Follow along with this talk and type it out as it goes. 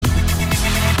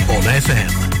on FM,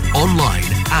 online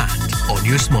and on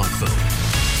your smartphone.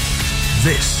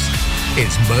 This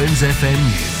is Mearns FM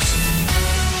News.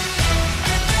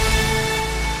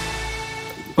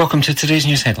 Welcome to today's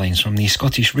news headlines from the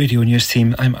Scottish Radio News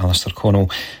team. I'm Alistair Connell.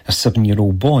 A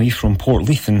 7-year-old boy from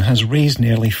Portleithen has raised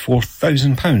nearly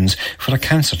 £4,000 for a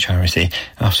cancer charity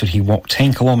after he walked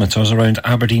 10 kilometres around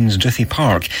Aberdeen's Duthie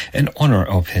Park in honour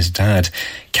of his dad.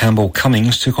 Campbell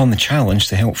Cummings took on the challenge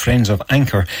to help Friends of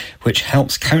Anchor, which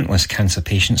helps countless cancer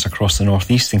patients across the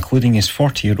North East, including his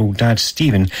 40-year-old dad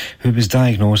Stephen, who was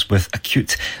diagnosed with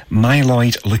acute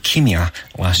myeloid leukemia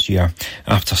last year.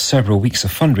 After several weeks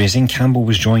of fundraising, Campbell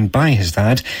was joined by his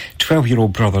dad,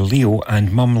 12-year-old brother Leo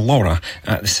and mum Laura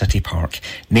at the City Park.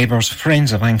 Neighbours,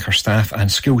 Friends of Anchor staff and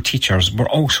school teachers were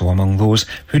also among those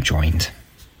who joined.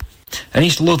 An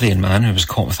East Lothian man who was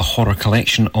caught with a horror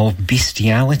collection of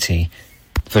bestiality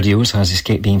videos has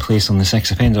escaped being placed on the sex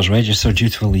offenders register due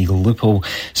to a legal loophole.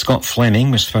 Scott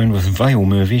Fleming was found with vile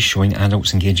movies showing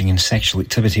adults engaging in sexual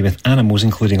activity with animals,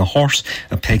 including a horse,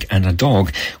 a pig and a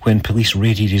dog, when police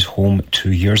raided his home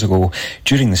 2 years ago.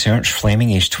 During the search,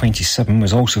 Fleming, aged 27,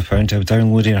 was also found to have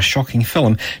downloaded a shocking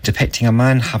film depicting a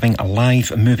man having a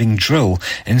live moving drill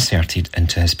inserted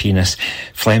into his penis.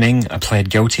 Fleming pled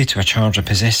guilty to a charge of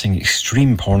possessing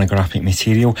extreme pornographic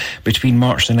material between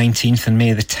March the 19th and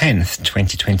May the 10th,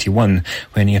 2021,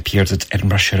 when he appeared at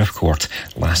Edinburgh Sheriff Court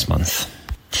last month.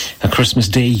 A Christmas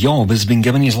Day yob has been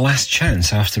given his last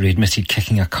chance after he admitted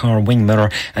kicking a car wing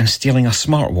mirror and stealing a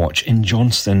smartwatch in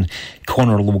Johnston.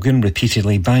 Conor Logan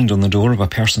repeatedly banged on the door of a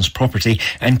person's property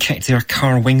and kicked their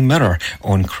car wing mirror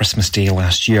on Christmas Day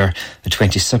last year. The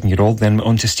 27-year-old then went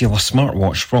on to steal a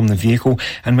smartwatch from the vehicle,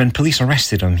 and when police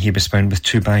arrested him, he was found with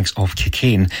 2 bags of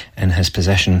cocaine in his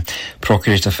possession.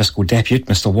 Procurator Fiscal Deputy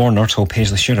Mr Warner told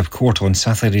Paisley Sheriff Court on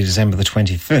Saturday, December the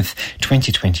 25th,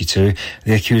 2022,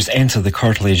 the accused entered the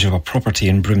curtilage of a property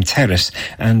in Broome Terrace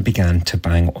and began to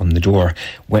bang on the door.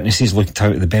 Witnesses looked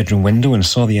out the bedroom window and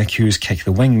saw the accused kick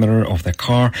the wing mirror of the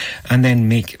car and then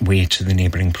make way to the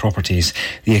neighbouring properties.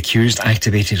 The accused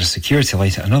activated a security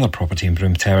light at another property in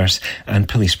Broome Terrace, and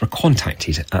police were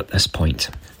contacted at this point.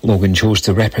 Logan chose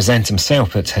to represent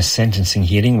himself at his sentencing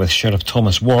hearing, with Sheriff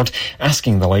Thomas Ward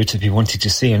asking the lout if he wanted to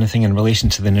say anything in relation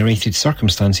to the narrated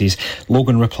circumstances.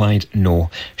 Logan replied no.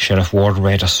 Sheriff Ward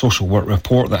read a social work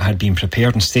report that had been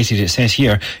prepared and stated, it says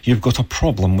here, "You've got a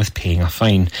problem with paying a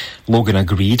fine." Logan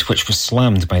agreed, which was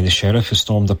slammed by the sheriff, who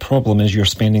stormed, "The problem is you're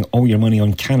spending all your money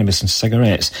on cannabis and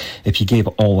cigarettes. If you gave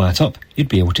all that up, you'd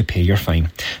be able to pay your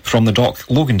fine." From the dock,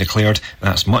 Logan declared,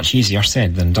 "That's much easier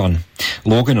said than done."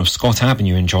 Logan of Scott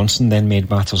Avenue in Johnson then made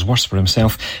matters worse for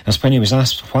himself, as when he was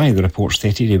asked why the report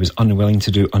stated he was unwilling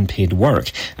to do unpaid work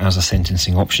as a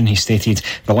sentencing option, he stated,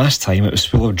 "The last time it was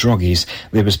full of druggies.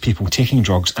 There was people taking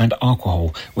drugs and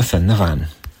alcohol within the van."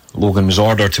 Logan was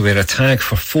ordered to wear a tag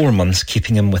for 4 months,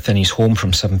 keeping him within his home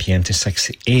from 7 p.m. to 6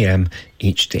 a.m.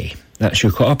 each day. That's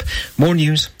your caught up. More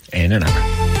news in an hour.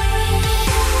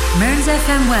 Mearns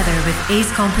FM weather with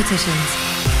Ace Competitions.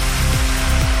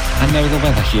 And now the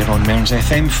weather here on Mearns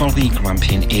FM for the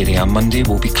Grampian area. Monday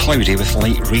will be cloudy with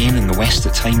light rain in the west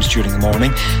at times during the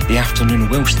morning. The afternoon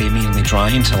will stay mainly dry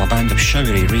until a band of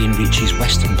showery rain reaches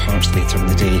western parts later in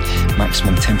the day.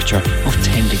 Maximum temperature of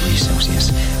 10 degrees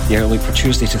Celsius. The outlook for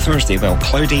Tuesday to Thursday, well,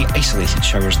 cloudy, isolated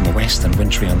showers in the west and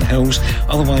wintry on the hills.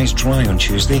 Otherwise dry on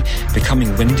Tuesday,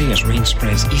 becoming windy as rain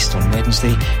spreads east on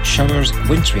Wednesday. Showers,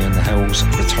 wintry on the hills,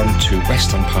 return to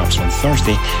western parts on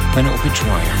Thursday, when it will be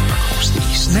drier across the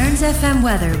east. Mearns FM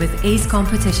weather with Ace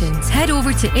Competitions. Head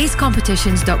over to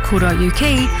acecompetitions.co.uk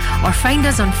or find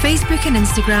us on Facebook and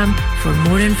Instagram for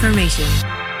more information.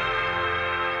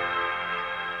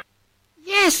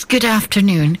 Yes, good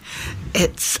afternoon.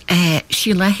 It's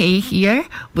Sheila Hay here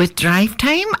with Drive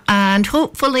Time, and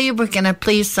hopefully we're going to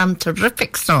play some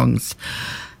terrific songs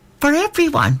for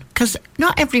everyone, because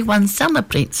not everyone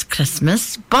celebrates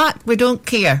Christmas, but we don't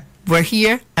care. We're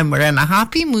here and we're in a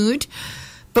happy mood.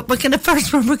 But the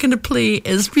first one we're going to play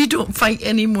is We Don't Fight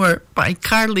Anymore by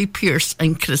Carly Pearce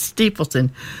and Chris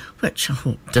Stapleton, which I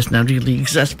hope does not really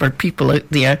exist for people out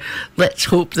there. Let's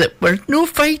hope that we're no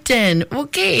fighting,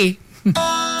 okay?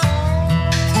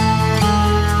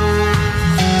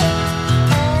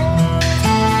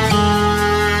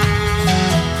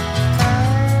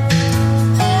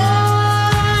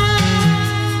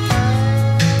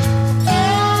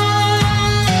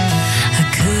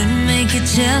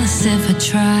 Jealous if I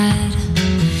tried.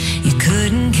 You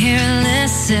couldn't care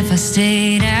less if I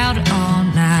stayed out all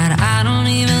night. I don't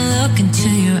even look into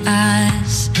your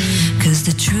eyes, 'cause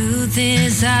the truth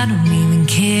is I don't even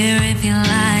care if you're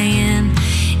lying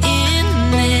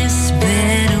in this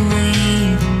bed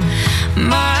with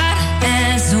my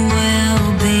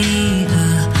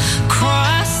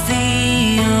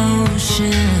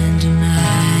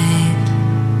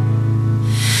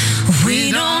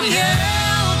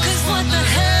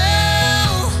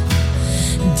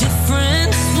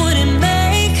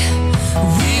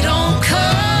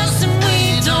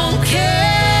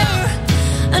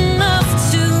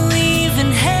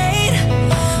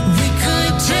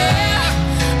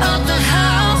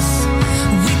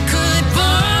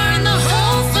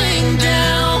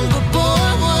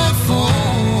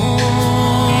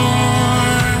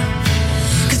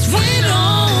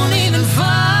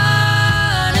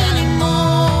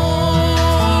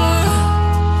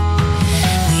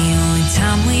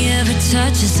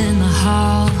touches in the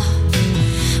hall.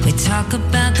 We talk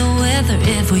about the weather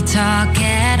if we talk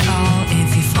at all.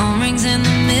 If your phone rings in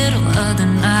the middle of the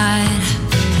night,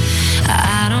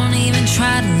 I don't even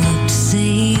try to look to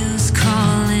see who's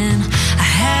calling. I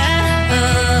had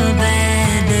a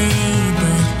bad day,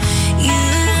 but you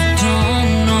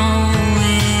don't know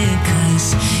it, 'cause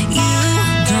you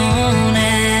don't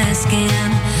ask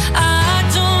and I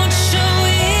don't show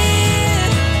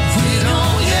it. We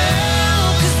don't yell,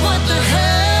 'cause what the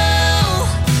hell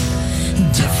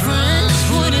difference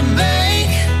would it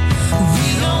make? We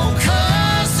don't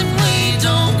cuss and we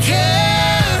don't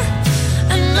care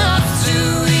enough to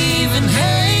even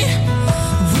hate.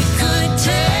 We could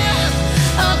tear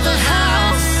up the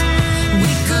house,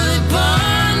 we could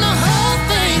burn the whole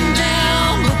thing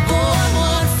down, but boy,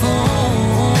 what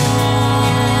for?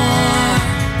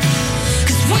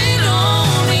 'Cause we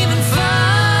don't even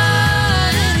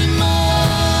fight anymore.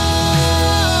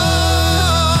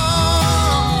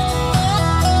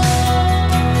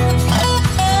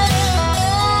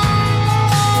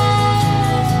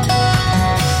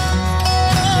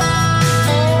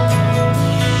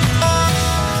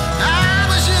 I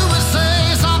wish you would say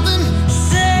something.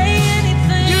 Say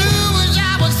anything. You wish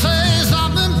I would say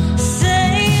something. Say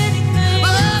anything.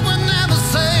 But I would never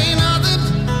say nothing.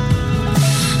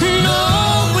 No,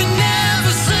 we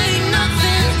never say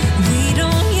nothing. We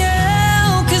don't yell,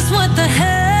 'cause what the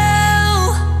hell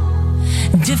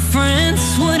difference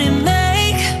would it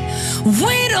make?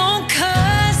 We don't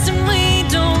cuss and we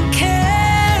don't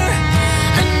care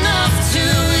enough to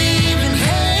even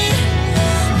hate.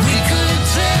 We could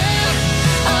tear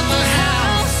up the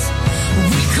house,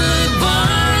 we could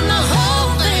burn the whole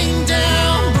thing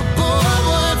down, but boy,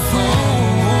 what for?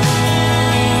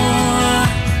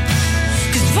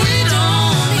 'Cause we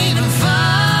don't even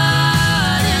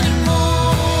fight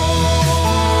anymore.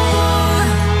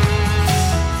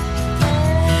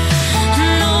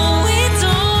 No, we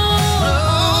don't. No,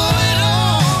 we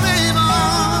don't even.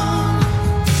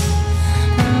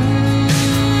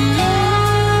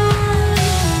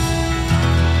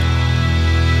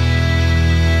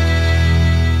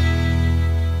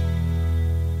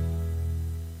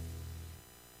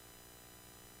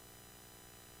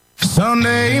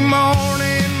 Sunday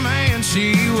morning, man, she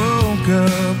woke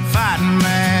up fighting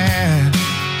mad,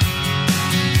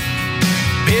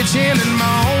 bitching and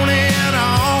moaning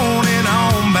on and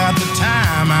on about the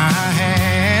time I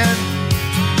had.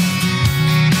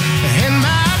 And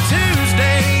by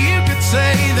Tuesday, you could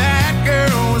say that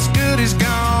girl was good as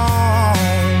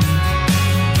gone.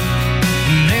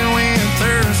 And then when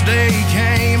Thursday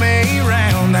came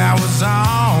around, I was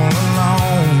all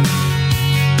alone.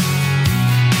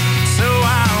 So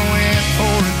I went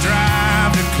for a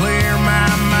drive to clear my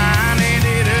mind.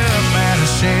 Ended up at a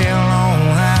Shell on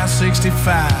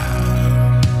I-65.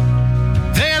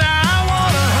 Then I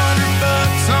won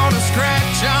 $100 on a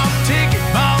scratch-off ticket.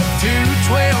 Bought 2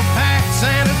 12-packs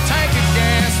and a tank of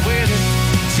gas with it.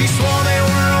 She swore they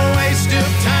were a waste of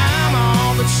time,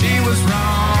 all but she was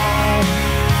wrong.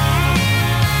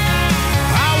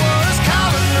 I was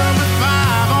calling number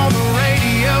 5 on the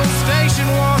radio station,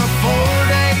 won a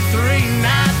 4-day,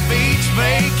 3-night beach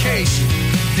vacation.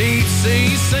 Deep sea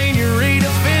senorita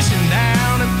fishing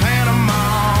down in Panama.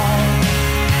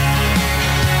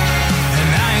 And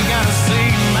I ain't gotta see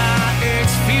my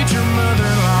ex-future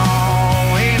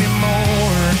mother-in-law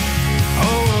anymore.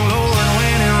 Oh Lord,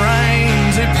 when it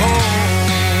rains, it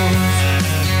pours.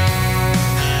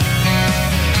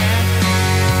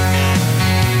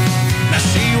 Now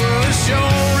she was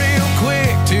sure real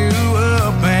quick to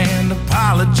up and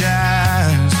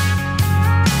apologize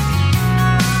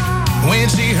when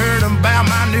she heard about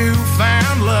my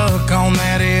newfound luck on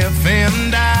that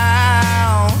FM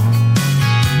dial.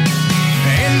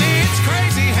 And it's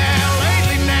crazy how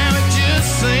lately now it just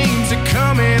seems to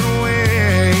come in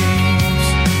waves.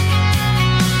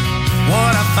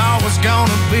 What I thought was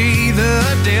gonna be the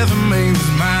death of me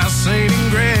was my saving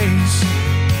grace.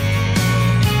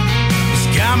 It's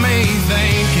got me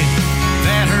thinking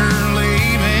that her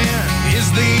leaving is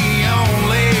the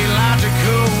only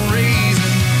logical reason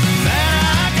that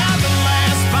I got the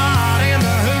last spot in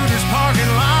the Hooters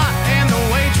parking lot, and the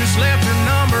waitress left her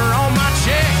number on my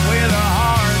check with a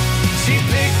heart. She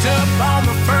picked up on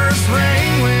the first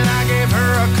ring when I gave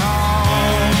her a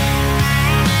call.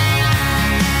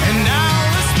 And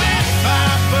I'll spend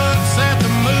 $5 at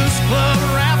the Moose Club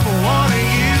raffle. One of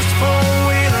you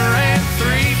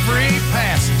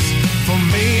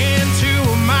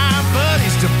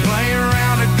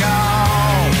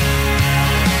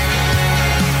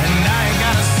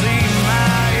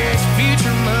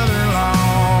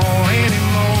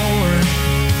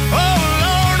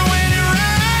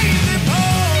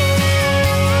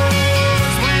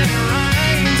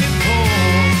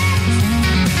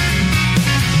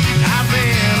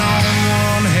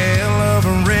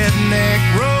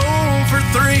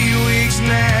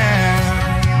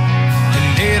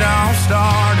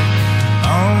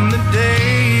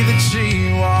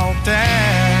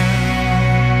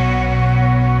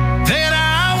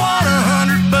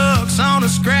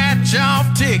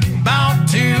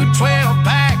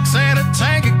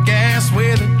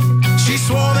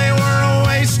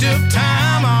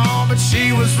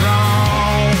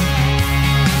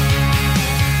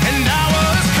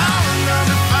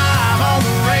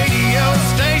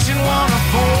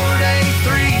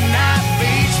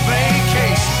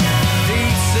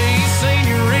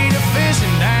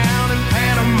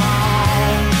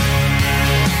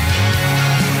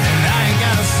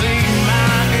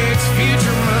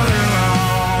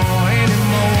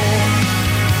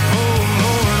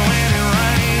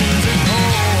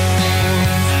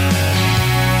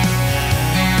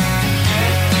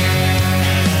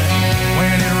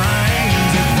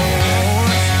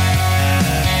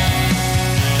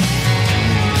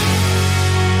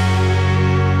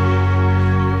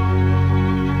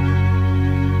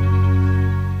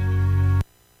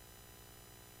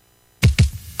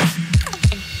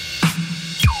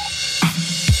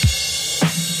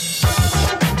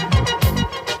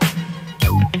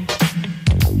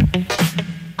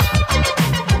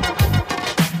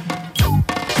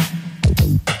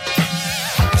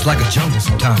It's like a jungle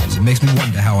sometimes, it makes me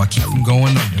wonder how I keep from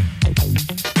going under.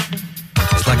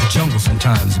 It's like a jungle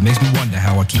sometimes, it makes me wonder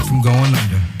how I keep from going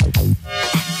under.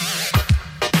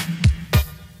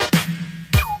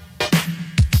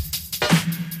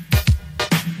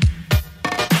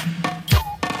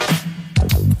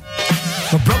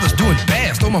 My brother's doing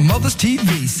fast on my mother's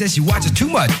TV. Says she watches too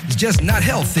much, it's just not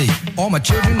healthy. All my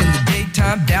children in the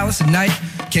daytime, Dallas at night.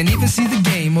 Can't even see the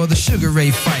game or the Sugar Ray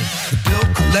fight. The bill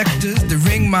collectors, they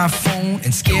ring my phone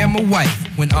and scare my wife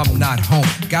when I'm not home.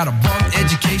 Got a bum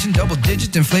education,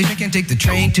 double-digit inflation. Can't take the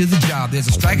train to the job, there's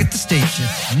a strike at the station.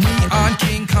 Neon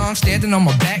King Kong standing on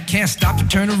my back, can't stop to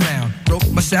turn around. Broke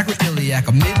my sacroiliac,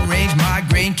 a mid-range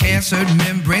migraine, cancer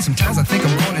membrane. Sometimes I think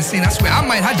I'm going insane, I swear I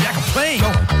might hijack a plane.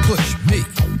 Don't push me,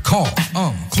 call,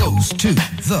 I'm close to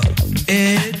the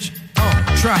edge. I'm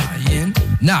trying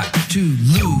not to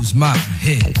lose my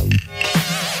head.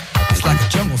 It's like a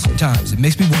jungle sometimes, it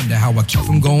makes me wonder how I keep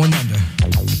from going under.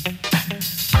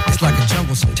 It's like a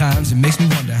jungle sometimes, it makes me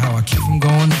wonder how I keep from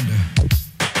going under.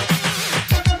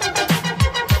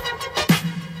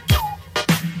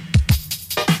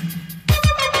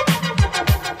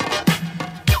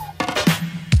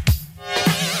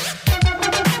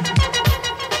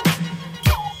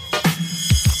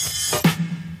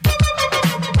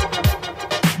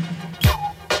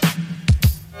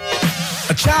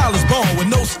 Child is born with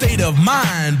no state of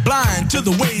mind, blind to the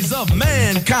ways of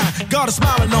mankind. God is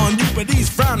smiling on you, but he's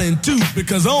frowning too,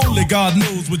 because only God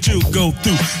knows what you'll go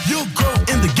through. You'll grow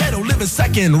in the ghetto, living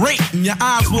second rate, and your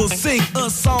eyes will sing a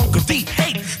song of deep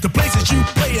hate. The places you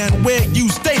play and where you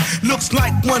stay looks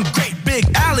like one great big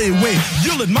alleyway.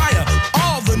 You'll admire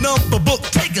all the number book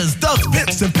takers, thugs,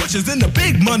 pimps, and pushers, and the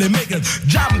big money makers.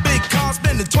 Driving big cars,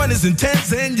 spending 20s and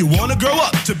 10s, and you wanna grow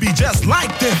up to be just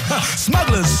like them.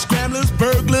 Smugglers, scramblers,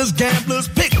 burglars, gamblers,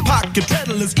 pickpocket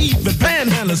peddlers, even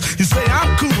panhandlers. You say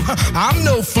I'm cool, I'm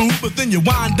no fool, but then you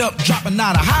wind up dropping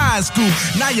out of high school.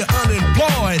 Now you're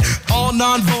unemployed, all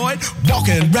non-void,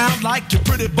 walking around like your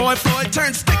pretty boy Floyd.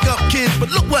 Turned stick-up kid, but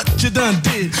look what you done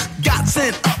did. Got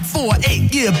sent up for an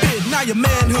 8-year bid. Now your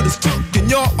manhood is took and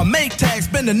you're a make tag.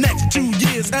 Spend the next 2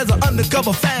 years as an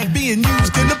undercover fag, being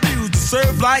used and abused to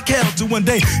serve like hell. Till one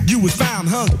day you was found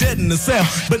hung dead in the cell.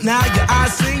 But now your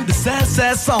eyes sing the sad,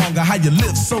 sad song of how you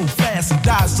live so fast and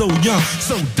die so young.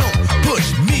 So don't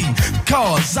push me,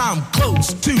 cause I'm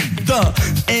close to the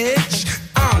edge.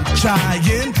 I'm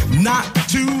trying not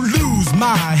to lose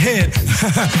my head.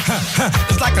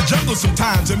 It's like a jungle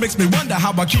sometimes, it makes me wonder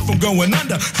how I keep from going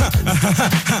under.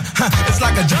 It's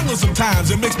like a jungle sometimes,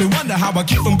 it makes me wonder how I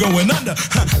keep from going under.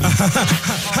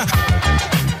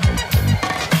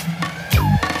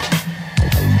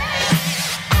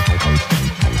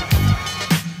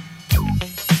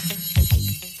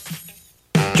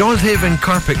 Johnshaven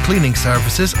Carpet Cleaning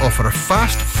Services offer a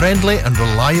fast, friendly and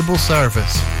reliable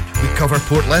service. We cover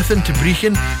Portlethen to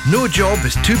Brechin. No job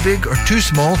is too big or too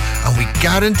small, and we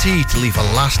guarantee to leave a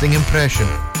lasting impression.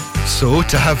 So,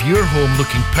 to have your home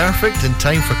looking perfect in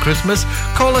time for Christmas,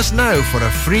 call us now for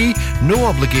a free,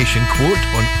 no-obligation quote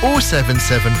on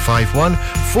 07751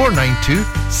 492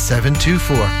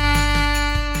 724.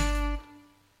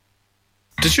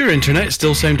 Does your internet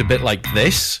still sound a bit like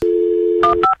this?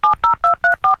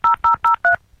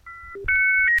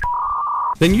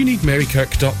 Then you need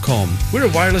Merrykirk.com. We're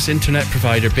a wireless internet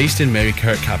provider based in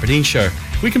Merrykirk, Aberdeenshire.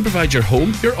 We can provide your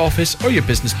home, your office or your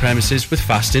business premises with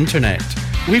fast internet.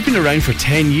 We've been around for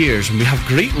 10 years and we have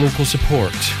great local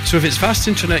support. So if it's fast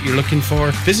internet you're looking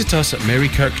for, visit us at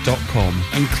Merrykirk.com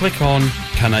and click on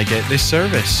Can I Get This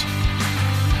Service?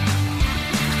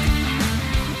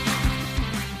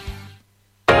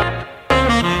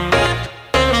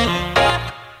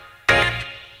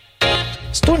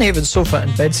 Stonehaven Sofa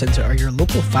and Bed Centre are your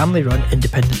local family-run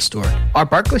independent store. Our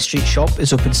Berkeley Street shop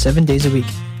is open 7 days a week,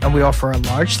 and we offer a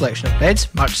large selection of beds,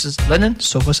 mattresses, linen,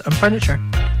 sofas and furniture.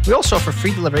 We also offer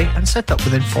free delivery and set up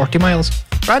within 40 miles.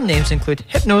 Brand names include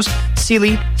Hypnose,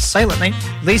 Sealy, Silent Night,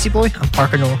 Lazy Boy and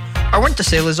Parker Knoll. Our winter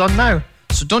sale is on now,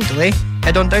 so don't delay.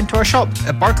 Head on down to our shop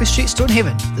at Berkeley Street,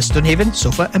 Stonehaven, the Stonehaven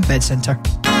Sofa and Bed Centre.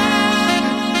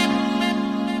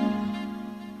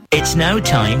 It's now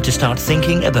time to start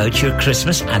thinking about your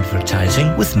Christmas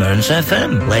advertising with Mearns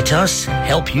FM. Let us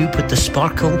help you put the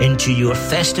sparkle into your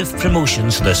festive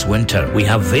promotions this winter. We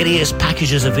have various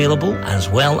packages available as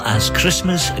well as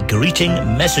Christmas greeting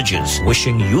messages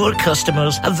wishing your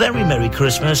customers a very Merry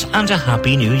Christmas and a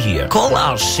Happy New Year. Call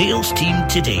our sales team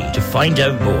today to find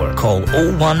out more. Call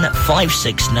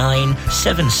 01569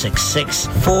 766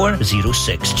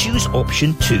 406. Choose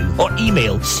option 2 or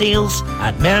email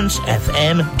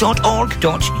sales@mearnsfm.com.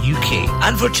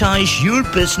 Advertise your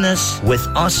business with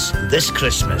us this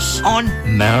Christmas on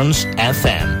Mearns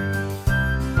FM.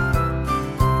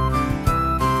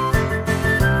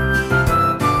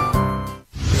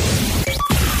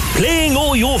 Playing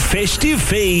all your festive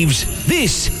faves.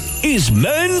 This is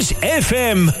Mearns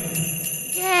FM.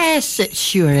 Yes, it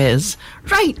sure is.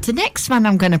 Right, the next one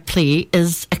I'm going to play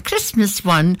is a Christmas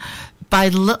one by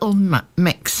Little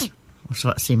Mix.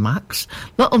 So I say Max?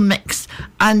 Little Mix.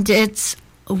 And it's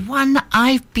One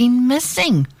I've Been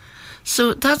Missing.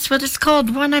 So that's what it's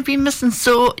called, One I've Been Missing.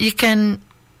 So you can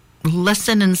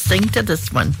listen and sing to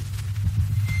this one.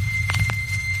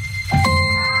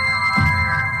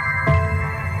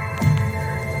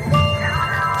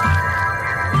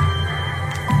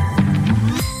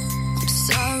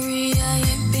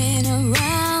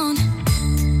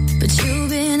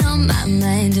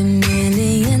 Mind a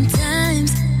million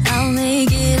times, I'll make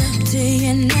it up to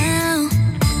you now.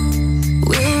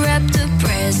 We'll wrap the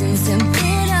presents and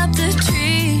put up the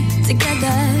tree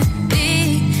together,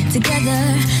 be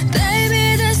together.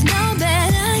 Baby, there's no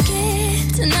better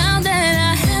gift now that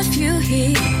I have you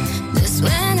here. That's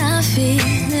when I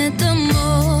feel it the most.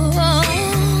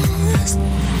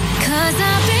 'Cause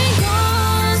I've been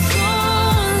gone so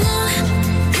long,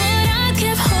 but I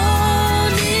kept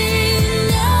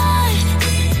holding on.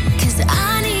 'Cause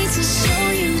I need to show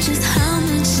you just how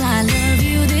much I love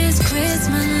you this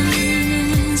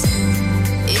Christmas.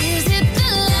 Is it the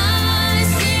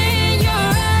lights in your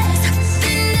eyes that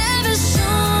never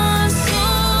shone so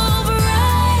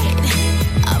bright?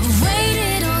 I've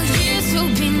waited all year to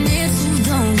be near to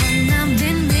the one I've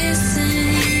been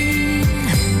missing.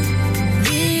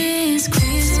 This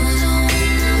Christmas, the one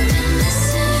I've been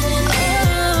missing.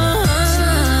 Oh,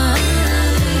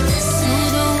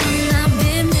 the one I've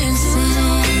been missing.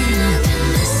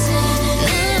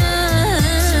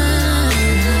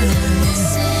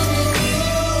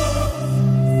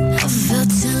 I felt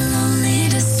too lonely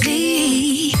to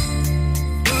sleep.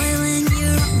 Boy, when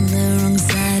you're on the wrong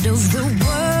side of the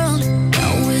world,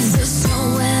 always the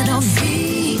snow at our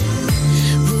feet.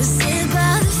 We'll sit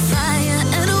by the fire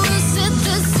and we'll sip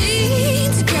the tea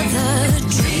together,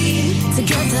 dream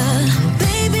together.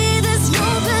 Baby, there's no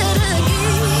better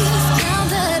gift now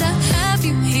that I have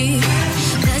you here.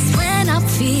 That's when I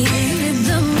feel it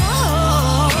the most.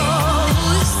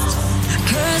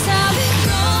 'Cause I've been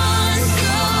gone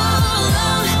so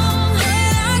long,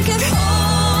 but I kept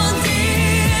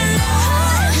holding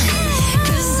on.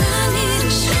 'Cause I need to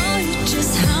show you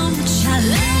just how much I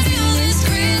love you this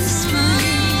Christmas.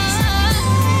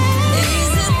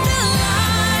 Is it the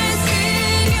lights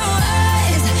in your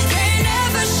eyes? They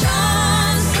never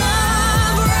shone so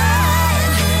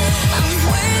bright. I've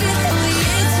waited for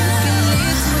you to feel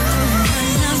it to the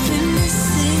one I've been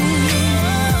missing.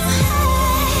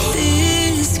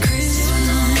 This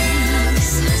Christmas,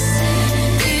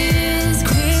 this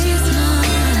Christmas,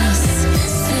 I've been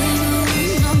missing. This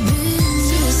Christmas,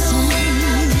 to the one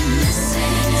I've been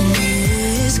missing.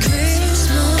 This Christmas,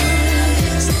 to the one,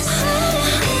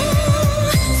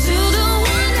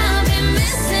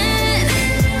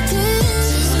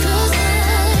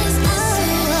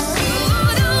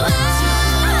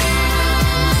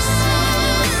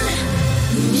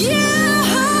 yeah,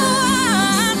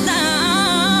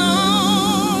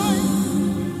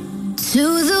 to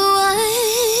the one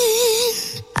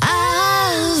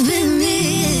I've been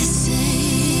missing.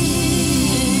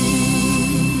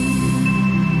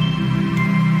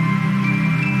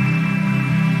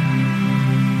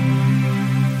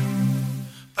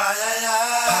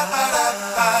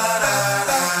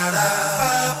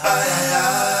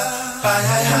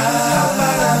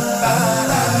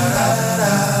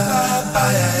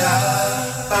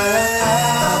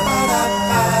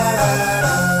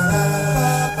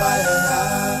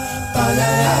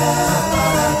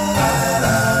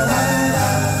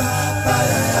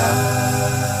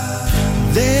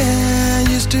 There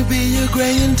used to be a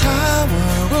graying tower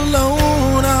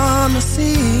alone on the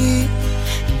sea.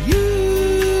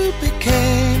 You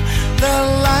became the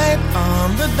light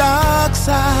on the dark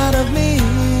side of me.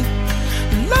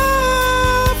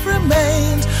 Love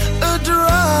remains a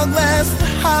drug that's the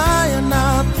high and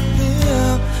not the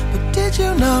pill. But did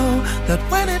you know that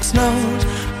when it snows,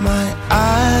 my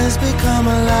eyes become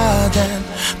large and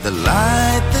the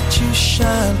light that you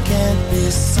shine can't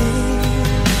be seen?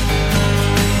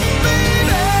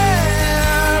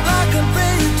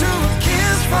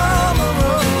 From a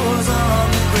rose on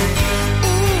the grave.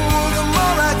 Ooh, the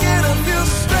more I get, I feel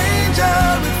stranger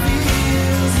it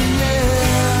feels,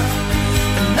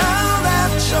 yeah. And now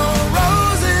that your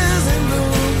rose is in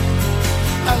bloom,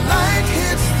 a light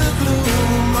hits the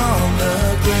gloom on the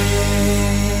grave.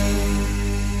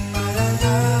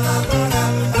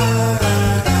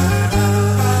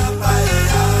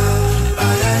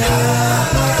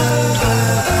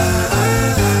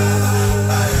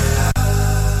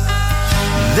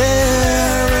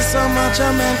 so much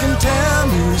a man can tell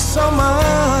me, so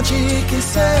much he can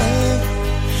say.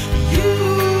 You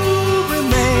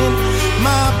remain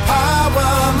my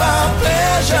power, my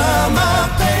pleasure, my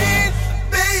pain,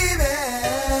 baby.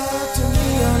 To me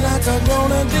you're like a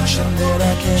grown addiction that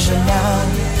I can't deny.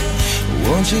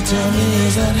 Won't you tell me,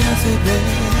 is that healthy,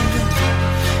 baby?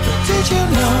 But did you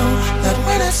know that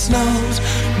when it snows,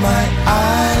 my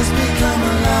eyes become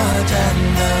large and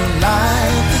the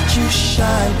light that you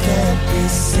shine can't be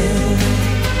seen?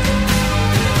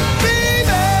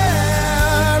 Baby,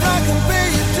 I compare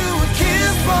you to a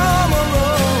kiss from a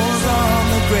rose on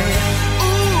the grave.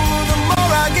 Ooh, the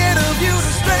more I get of you,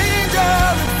 the stranger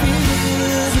it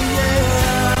feels,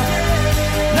 yeah.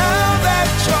 Now that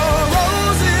your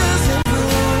rose is in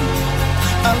bloom,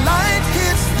 a light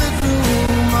hits the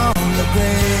gloom on the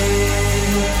grave.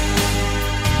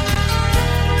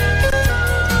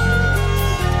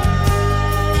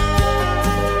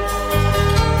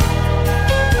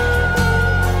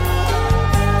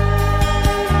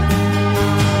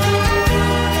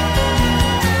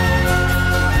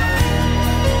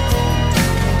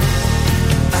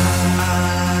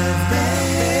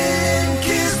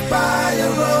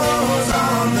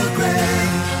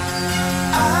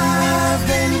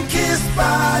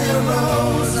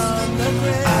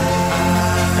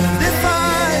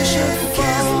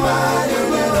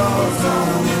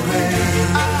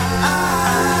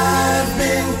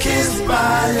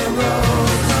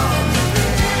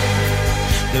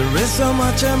 There is so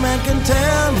much a man can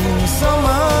tell me, so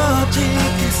much he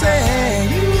can say.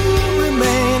 You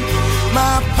remain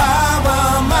my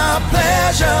power, my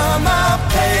pleasure, my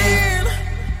pain.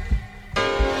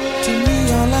 To me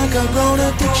you're like a grown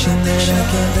addiction that I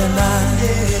can't deny.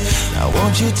 Now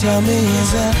won't you tell me,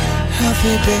 is that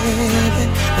healthy, baby?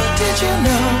 But did you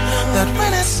know that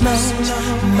when it snows,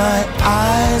 my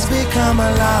eyes become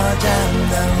large and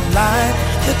the light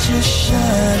that you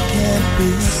shine can't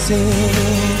be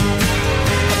seen?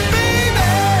 Baby,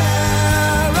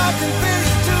 I can feel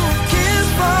you to a kiss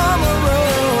from a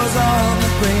rose on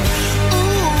the grave.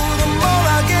 Ooh, the more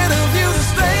I get of you, the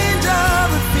stranger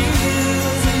it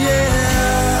feels,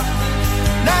 yeah.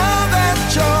 Now that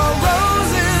your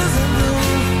rose is in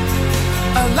bloom,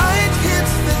 a light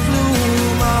hits the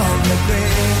gloom on the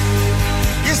grave.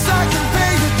 Yes, I can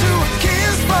pay you to a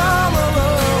kiss from a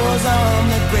rose on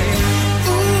the grave.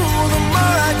 Ooh, the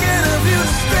more I get of you,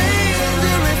 the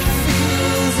stranger it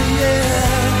feels, yeah.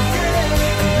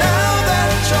 And now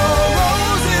that your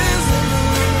rose is in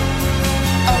bloom,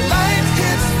 a light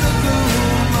hits the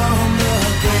gloom on the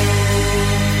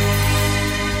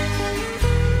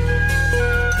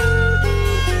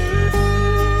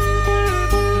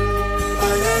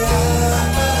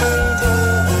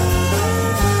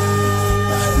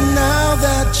Now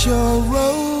that your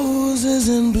rose is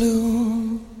in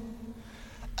bloom,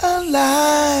 a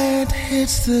light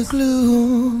hits the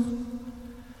gloom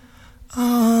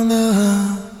on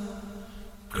the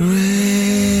grave.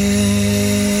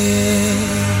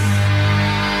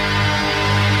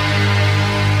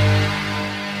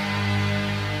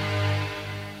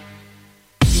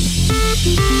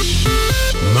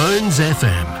 Mearns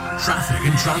FM, traffic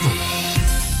and travel.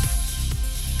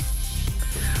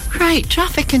 Right,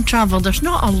 traffic and travel. There's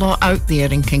not a lot out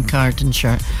there in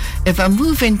Kincardineshire. If I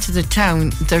move into the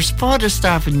town, there's Forest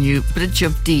Avenue, Bridge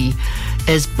of Dee,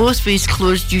 is both ways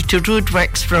closed due to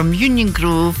roadworks from Union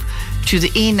Grove to the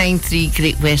A93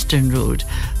 Great Western Road.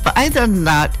 But other than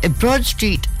that, Broad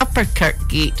Street, Upper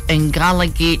Kirkgate and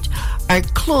Gallagate are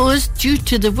closed due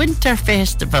to the Winter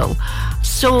Festival.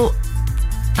 So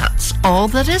that's all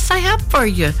there is I have for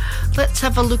you. Let's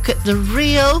have a look at the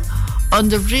rail. On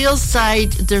the rail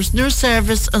side, there's no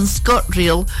service on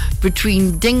ScotRail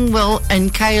between Dingwall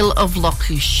and Kyle of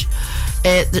Lochish.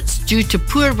 That's due to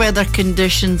poor weather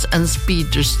conditions and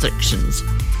speed restrictions.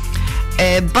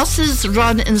 Buses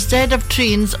run instead of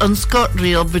trains on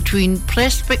ScotRail between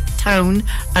Prestwick Town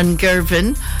and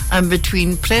Girvan and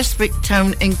between Prestwick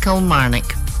Town and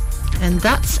Kilmarnock. And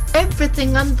that's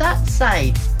everything on that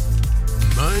side.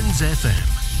 Mearns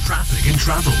FM, traffic and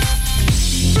travel.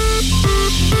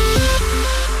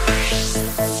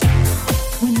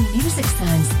 When the music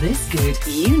sounds this good,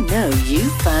 you know you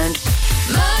found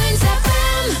Mearns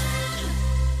FM.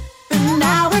 And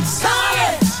now it's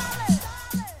solid.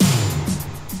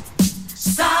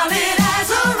 Solid as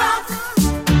a rock.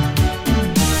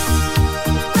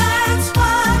 That's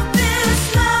what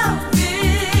this love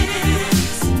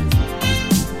is.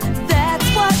 That's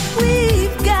what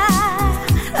we've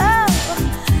got. Oh.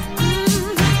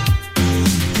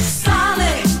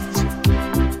 Solid.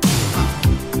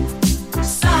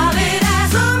 Solid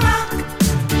as a rock.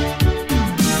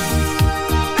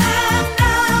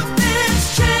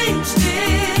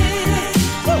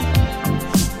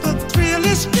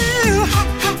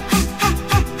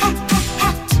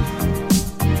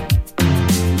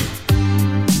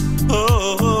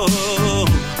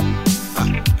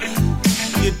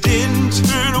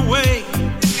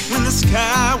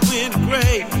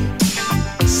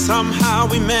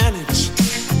 we managed.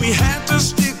 We had to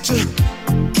stick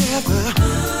together.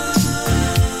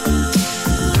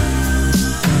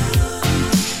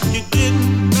 You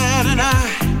didn't bat an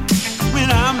eye when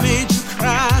I made you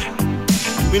cry.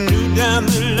 We knew down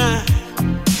the line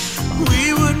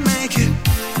we would make it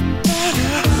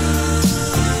better.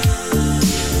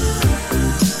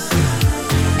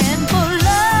 And for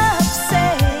love's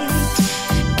sake,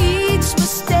 each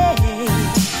mistake,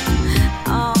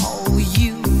 oh,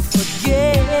 you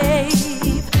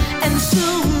forgave. And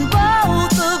soon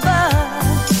both of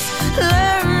us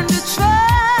learned to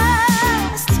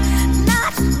trust,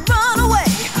 not run away.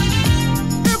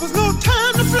 There was no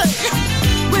time to play.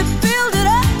 We build it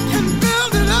up and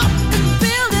build it up and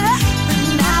build it up, and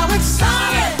now it's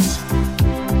solid,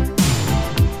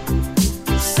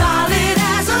 solid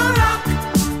as a rock,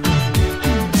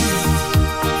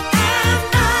 and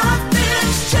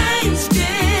nothing's changed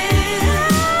it.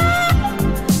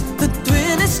 The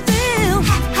thrill is still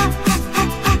hot.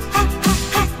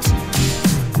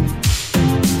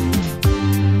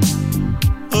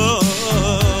 Oh,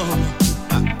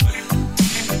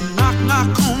 knock,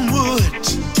 knock on wood.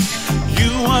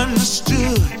 You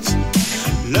understood.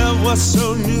 Love was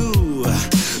so new.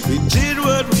 We did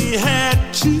what we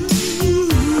had to.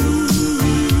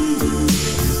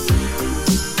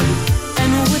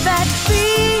 And with that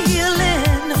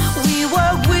feeling, we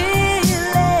were willing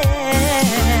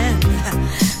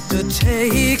to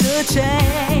take a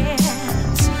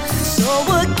chance. So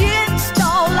against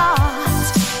all odds,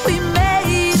 we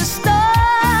made a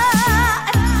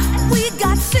start. We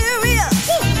got serious.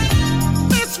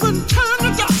 That's when turn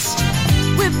to dust.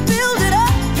 We build it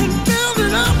up and build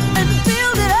it up and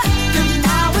build it up, and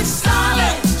now it's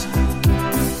solid,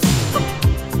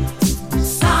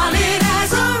 solid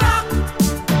as a rock.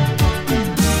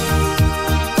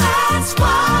 That's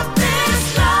what this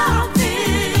love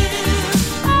is.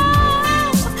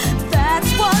 Oh,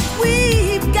 that's what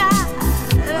we've got.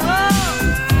 Oh,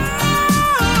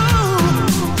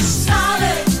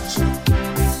 solid,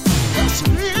 That's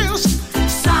real.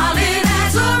 solid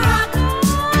as a rock,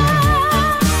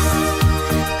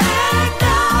 and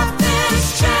nothing's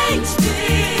changed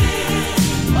it.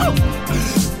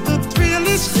 The thrill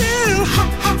is still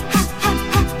hot.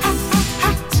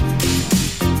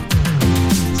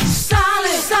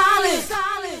 Solid, solid,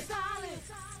 solid.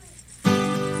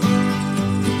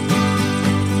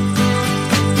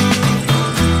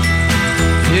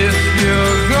 If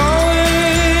you're going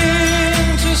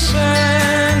to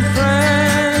San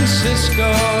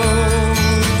Francisco,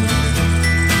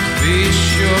 be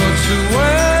sure to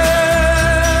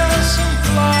wear some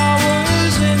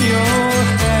flowers in your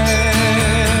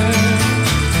hair.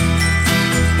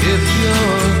 If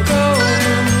you're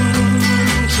going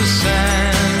to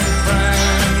San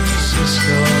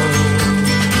Francisco,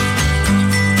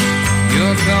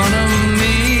 you're gonna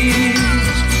meet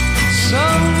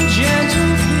some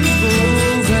gentle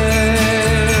people there.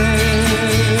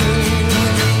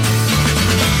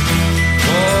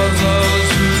 For those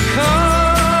who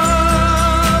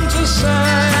come to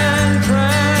San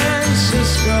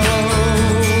Francisco,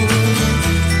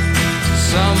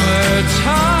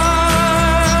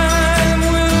 summertime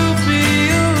will be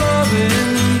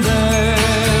a-loving there.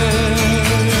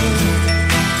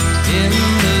 In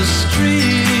the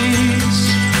streets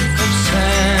of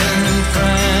San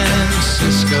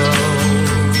Francisco,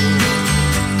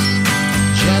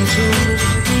 gentle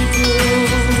people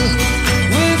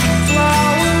with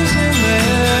flowers in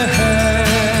their hair.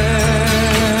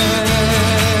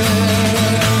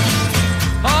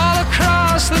 All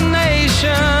across the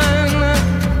nation,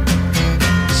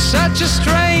 such a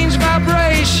strange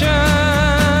vibration.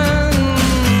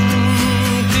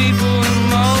 People in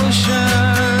motion.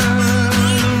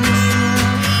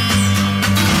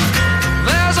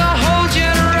 There's a whole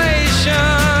generation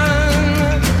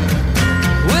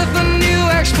with a new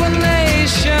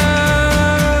explanation.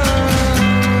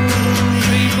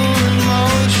 People in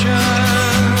motion.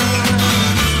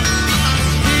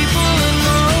 People in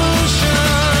motion.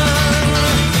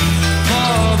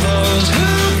 For those who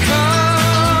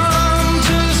come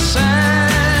to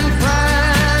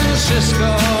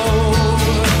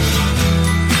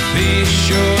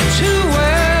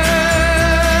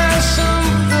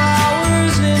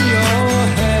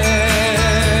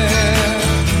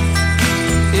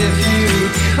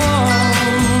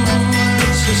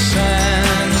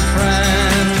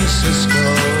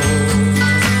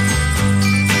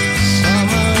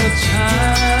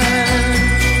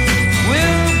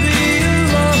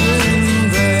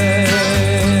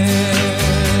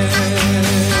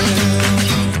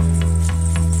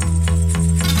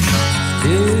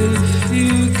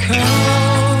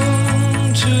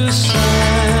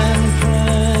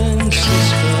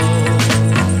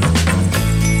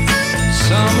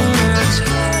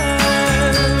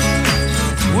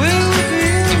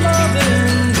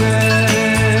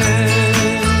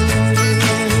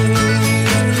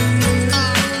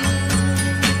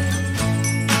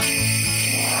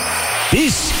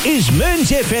is Mearns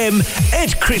FM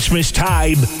at Christmas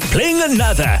time, playing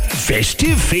another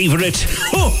festive favourite.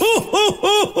 Ho, ho, ho,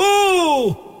 ho,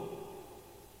 ho!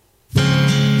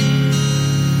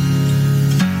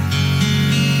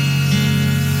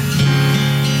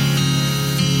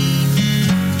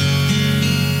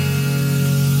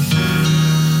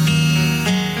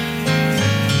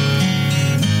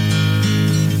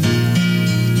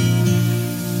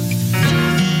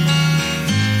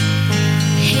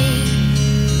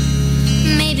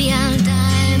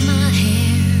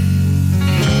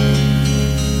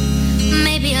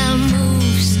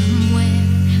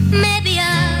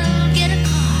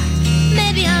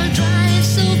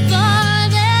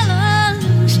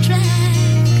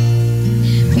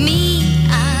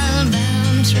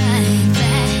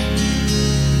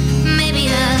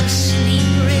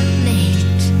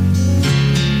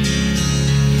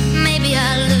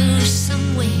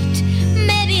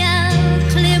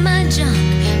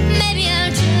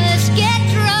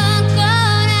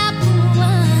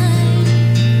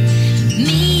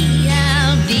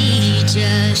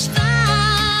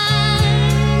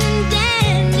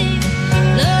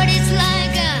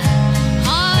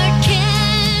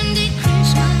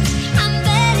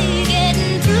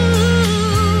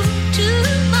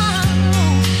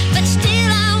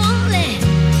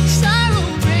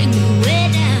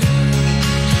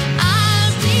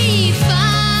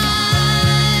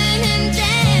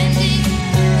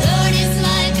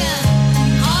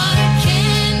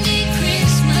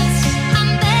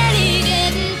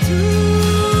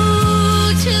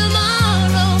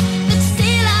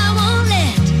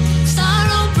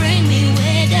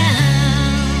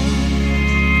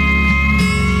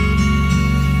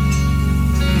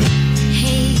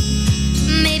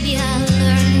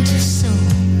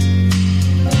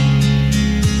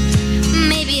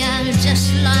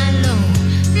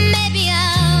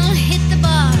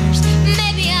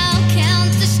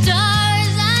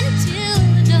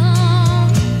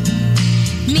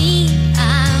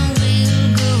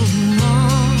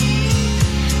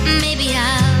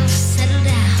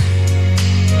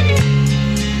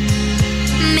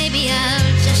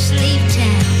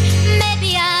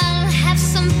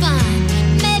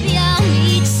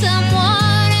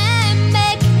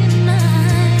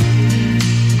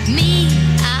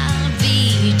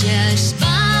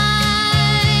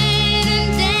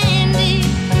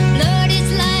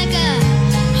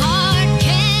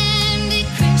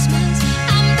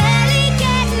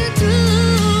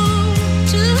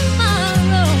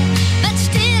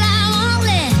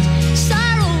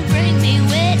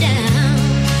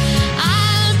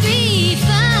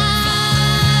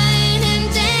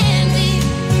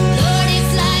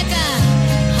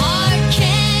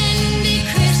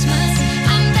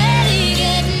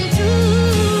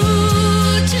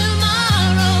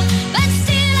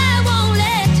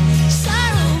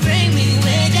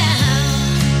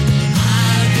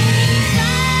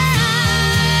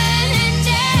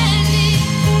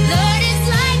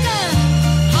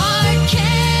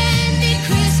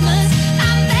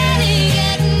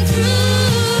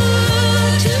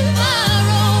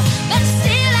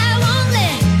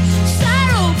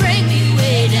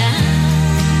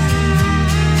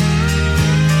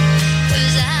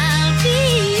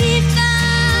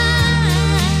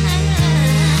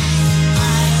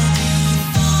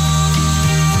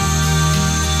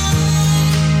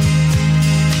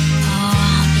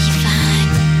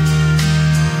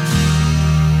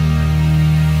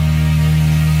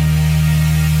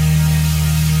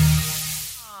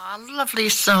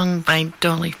 Song by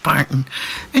Dolly Parton.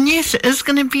 And yes, it is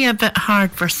going to be a bit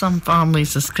hard for some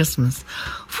families this Christmas.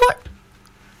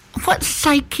 What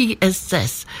psyche is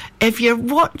this? If you're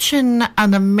watching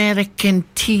an American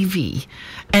TV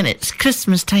and it's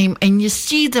Christmas time and you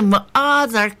see them with all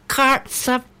their carts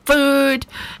of food,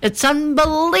 it's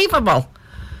unbelievable.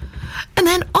 And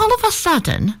then all of a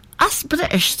sudden, us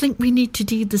British think we need to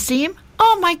do the same.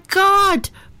 Oh my God,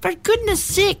 for goodness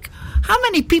sake, how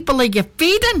many people are you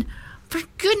feeding? For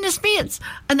goodness me,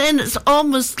 and then it's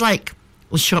almost like,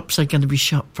 well, shops are going to be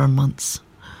shut for months.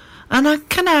 And I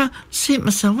kind of say to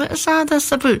myself, what is all this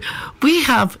about? We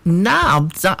have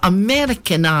nabbed that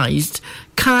Americanized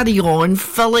carry-on,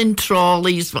 filling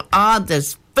trolleys with all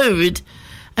this food,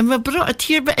 and we brought it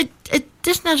here, but it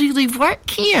doesn't really work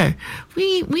here.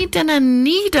 We didn't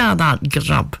need all that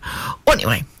grub.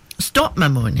 Anyway, stop my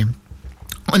moaning.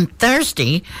 On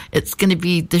Thursday, it's going to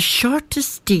be the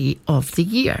shortest day of the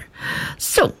year.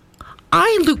 So,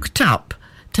 I looked up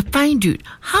to find out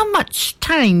how much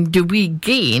time do we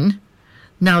gain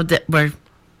now that we're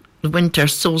the winter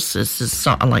solstice is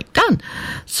sort of like done.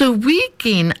 So we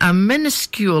gain a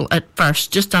minuscule at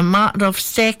first, just a matter of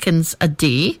seconds a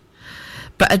day,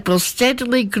 but it will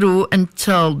steadily grow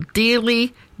until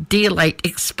daily daylight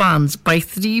expands by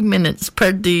 3 minutes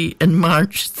per day in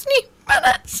March. 3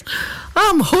 minutes!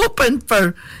 I'm hoping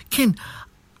for,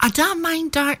 I don't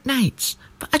mind dark nights,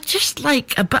 but I just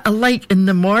like a bit of light in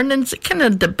the mornings. It's kind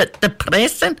of a bit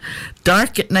depressing.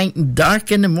 Dark at night and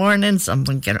dark in the mornings. I'm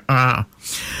thinking,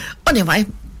 Anyway,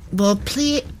 we'll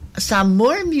play some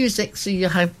more music so you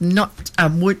have not, I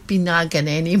won't be nagging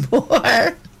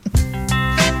anymore.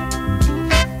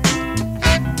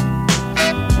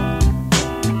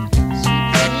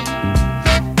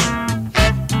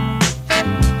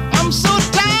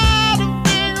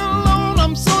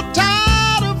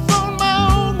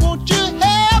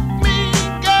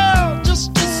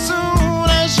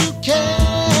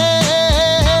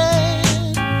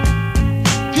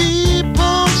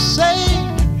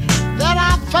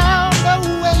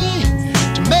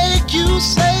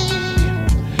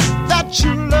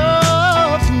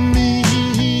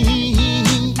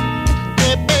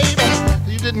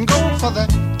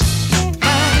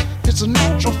 It's a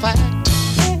natural fact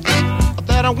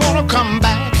that I wanna come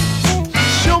back.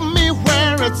 Show me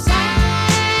where it's at,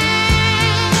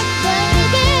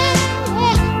 baby.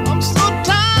 I'm so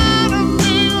tired of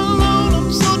being alone.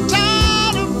 I'm so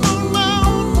tired of being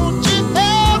alone. Won't you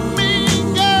help me,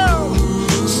 girl,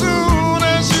 soon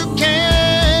as you can?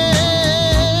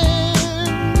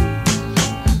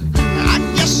 I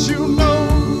guess you know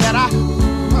that I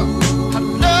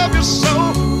love you so.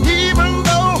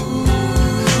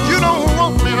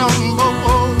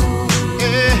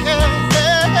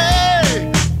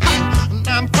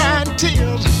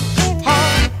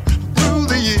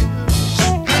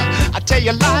 Tell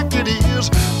you like it is,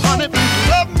 honey,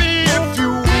 love me if you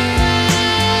will.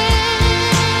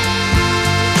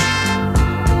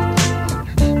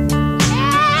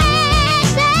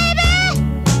 Hey, baby,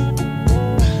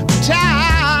 I'm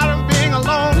tired of being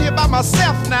alone here by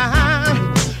myself now.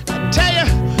 I tell you,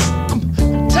 I'm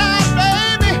tired,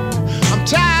 baby. I'm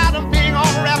tired of being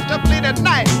all wrapped up late at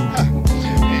night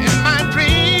in my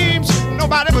dreams.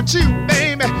 Nobody but you,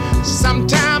 baby.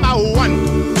 Sometime I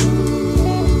wonder,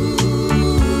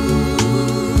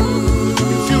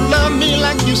 love me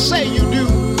like you say you do.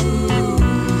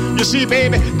 You see,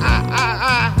 baby,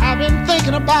 I've been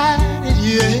thinking about it,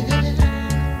 yeah.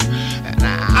 And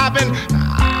I've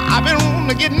been wanting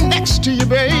to get next to you,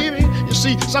 baby. You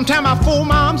see, sometimes I fold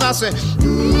my arms, I say,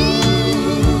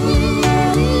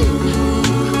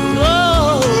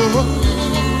 oh,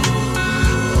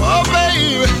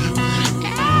 baby.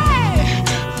 Hey,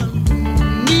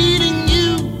 needing you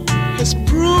has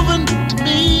proven to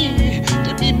me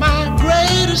to be my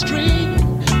greatest dream,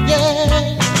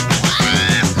 yeah.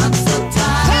 I'm so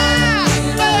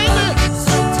tired, baby.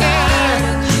 So tired.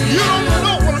 You don't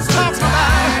know what I'm talking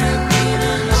about.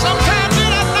 Sometimes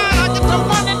in at night I get to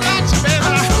wonder about you, baby.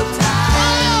 I'm so tired.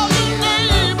 Oh, your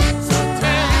name.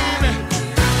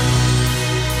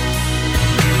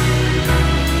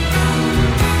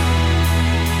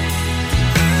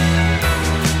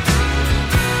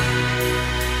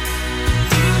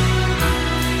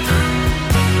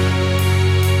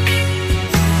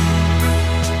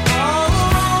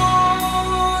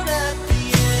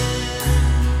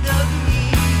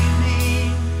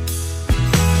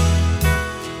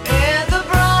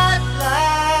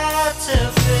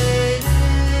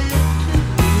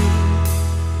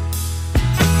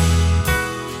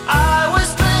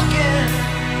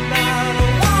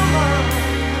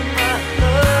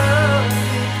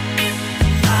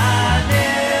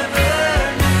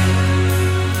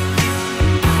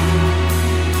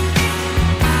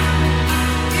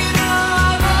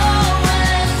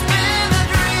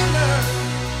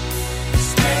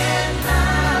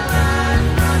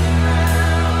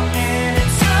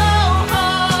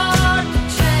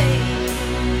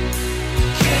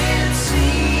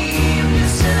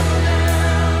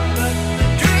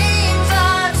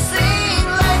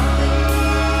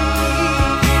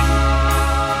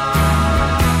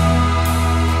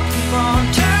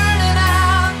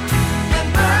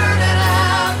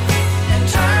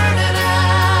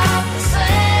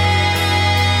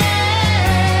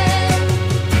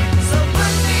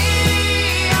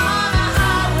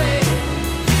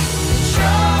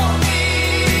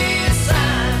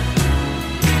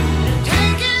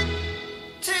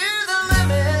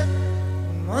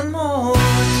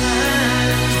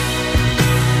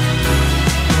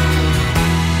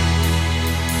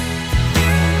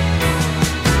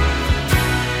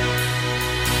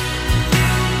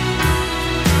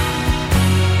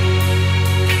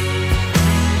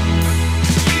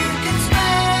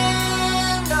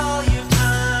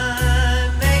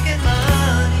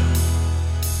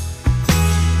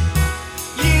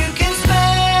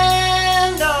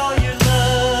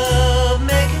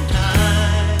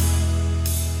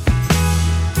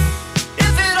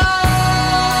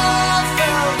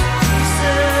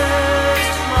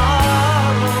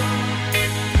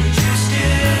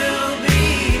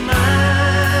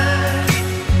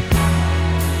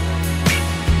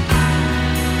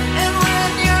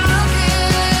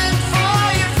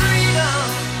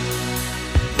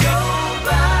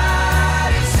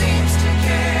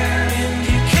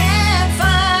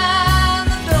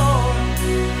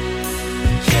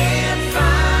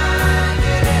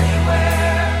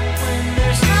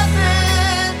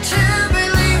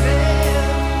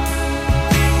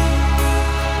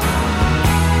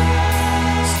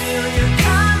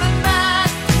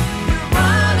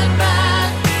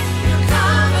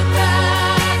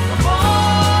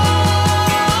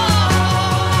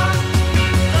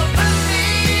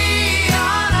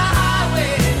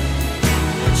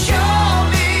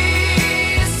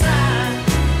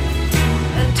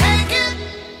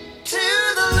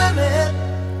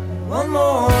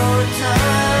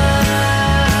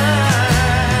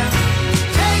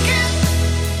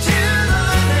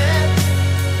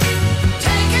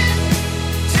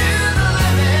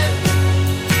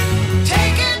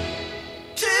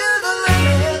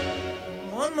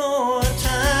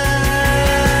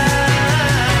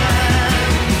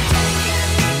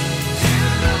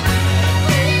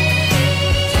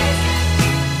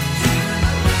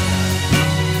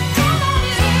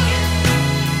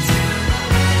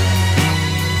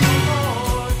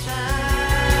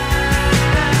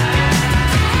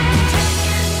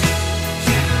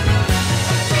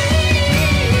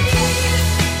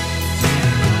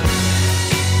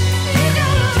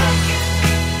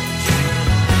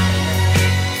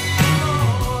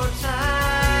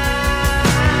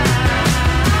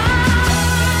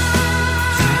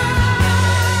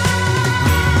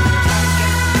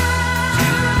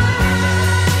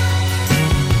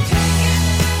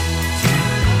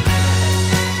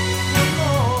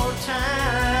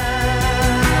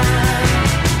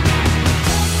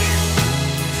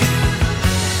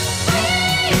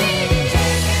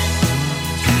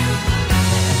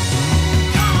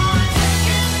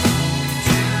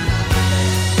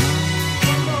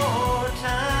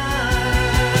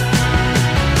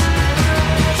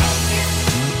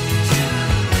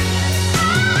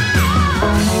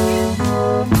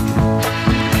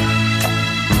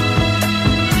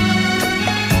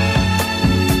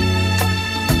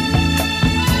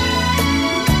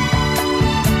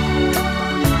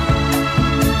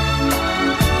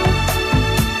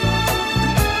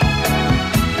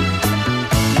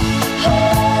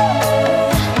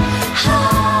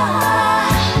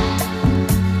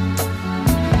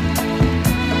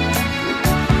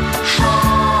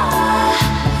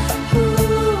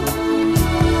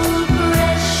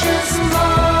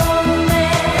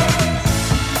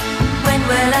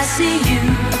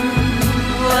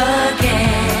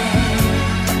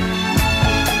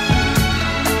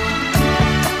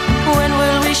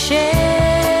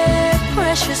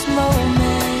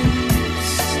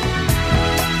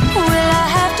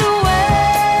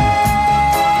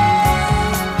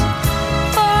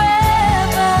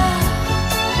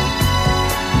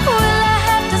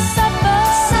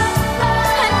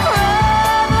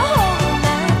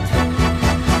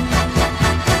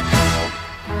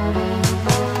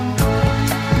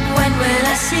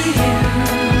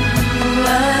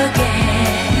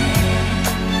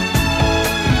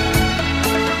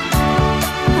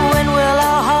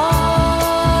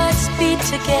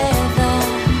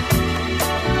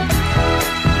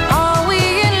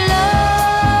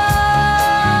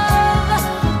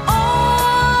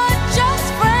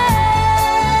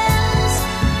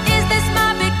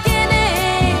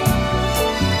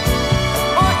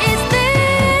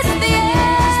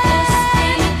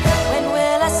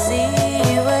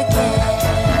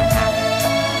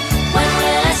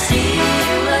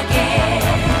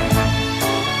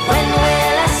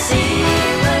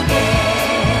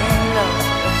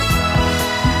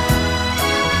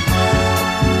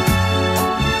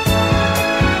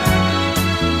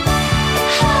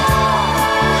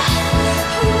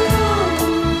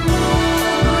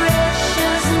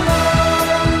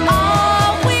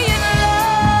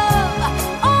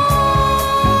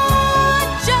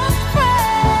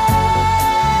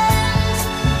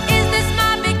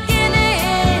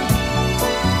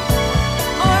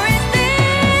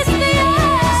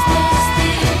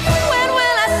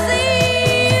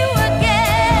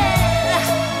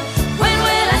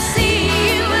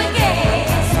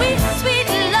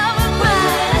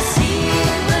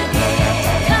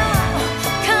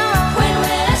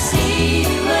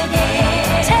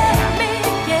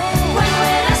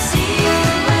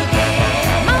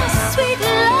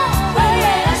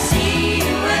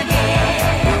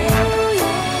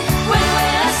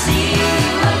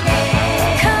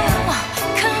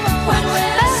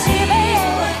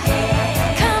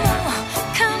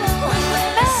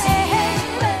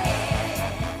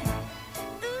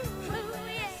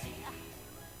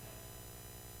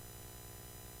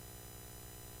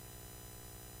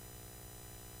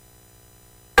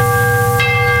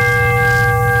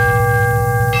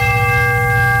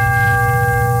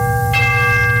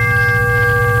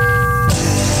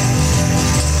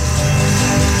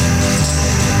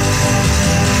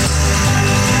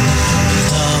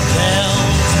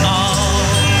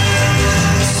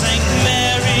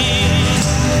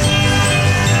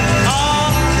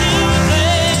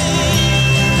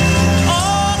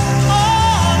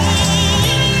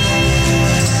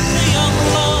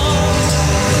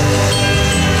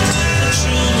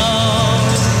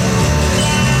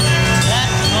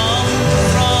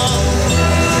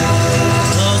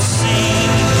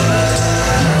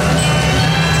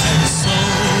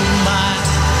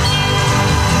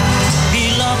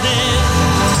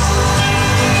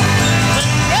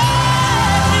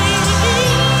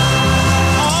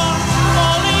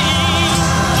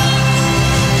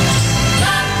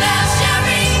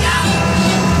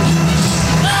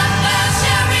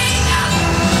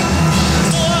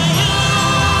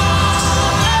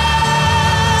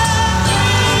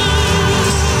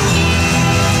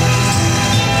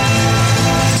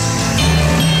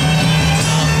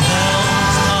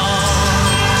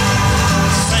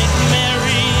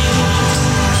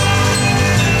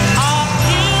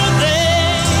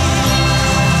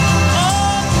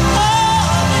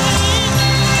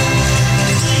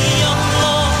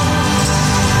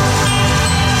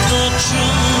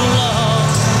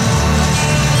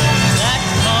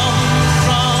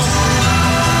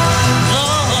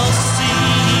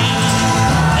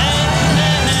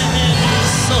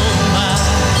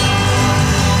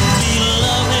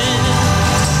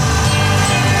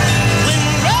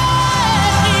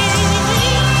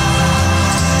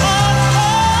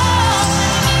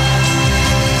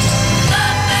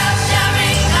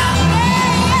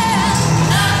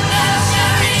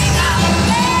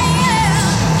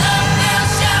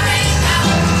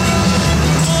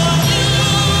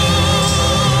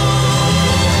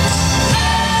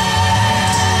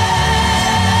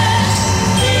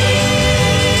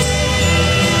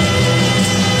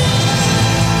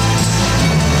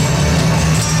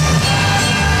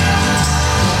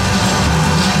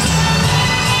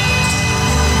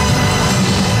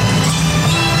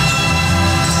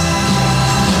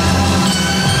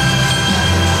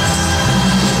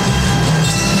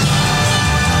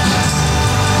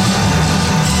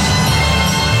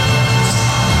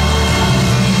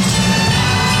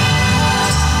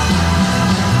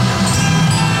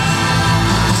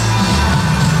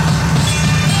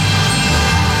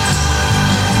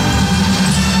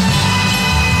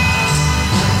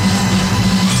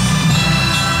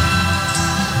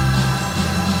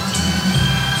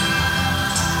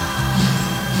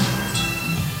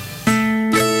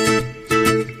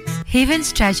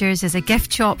 Haven's Treasures is a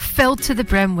gift shop filled to the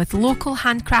brim with local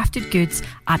handcrafted goods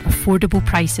at affordable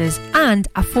prices and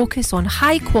a focus on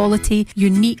high quality,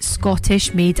 unique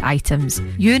Scottish made items.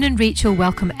 Ewan and Rachel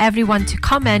welcome everyone to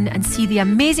come in and see the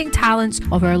amazing talents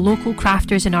of our local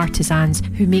crafters and artisans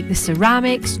who make the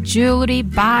ceramics, jewellery,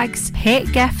 bags,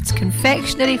 pet gifts,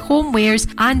 confectionery,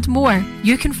 homewares and more.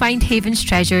 You can find Haven's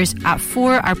Treasures at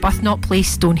 4 Arbuthnot Place,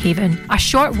 Stonehaven, a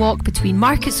short walk between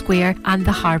Market Square and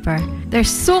the harbour.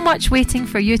 There's so much waiting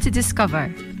for you to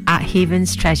discover at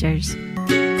Haven's Treasures.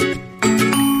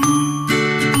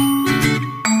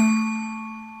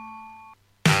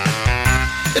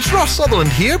 It's Ross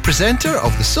Sutherland here, presenter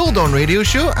of the Sold On Radio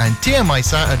Show and TMI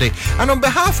Saturday. And on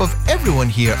behalf of everyone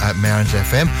here at Mearns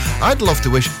FM, I'd love to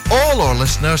wish all our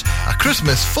listeners a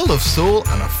Christmas full of soul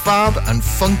and a fab and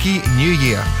funky new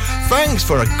year. Thanks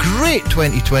for a great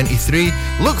 2023.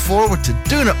 Look forward to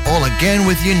doing it all again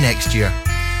with you next year.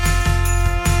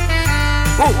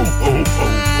 Ho, ho, ho,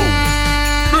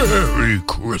 ho. Merry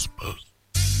Christmas.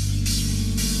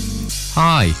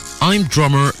 Hi, I'm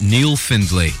drummer Neil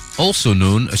Findlay, also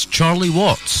known as Charlie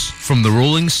Watts from the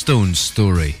Rolling Stones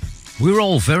story. We're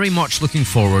all very much looking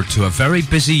forward to a very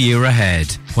busy year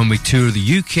ahead when we tour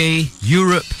the UK,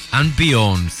 Europe and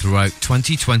beyond throughout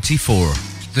 2024.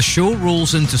 The show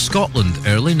rolls into Scotland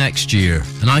early next year,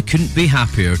 and I couldn't be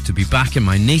happier to be back in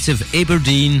my native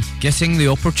Aberdeen, getting the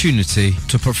opportunity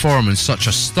to perform in such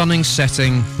a stunning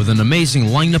setting with an amazing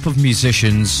lineup of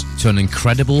musicians to an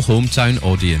incredible hometown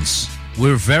audience.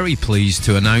 We're very pleased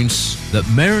to announce that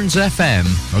Mearns FM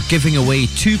are giving away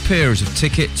 2 pairs of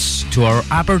tickets to our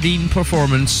Aberdeen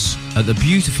performance at the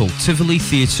beautiful Tivoli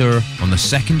Theatre on the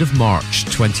 2nd of March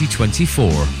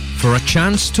 2024. For a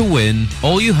chance to win,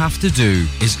 all you have to do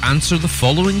is answer the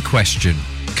following question.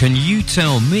 Can you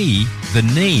tell me the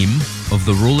name of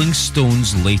the Rolling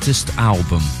Stones' latest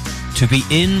album? To be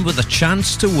in with a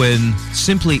chance to win,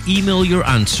 simply email your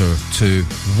answer to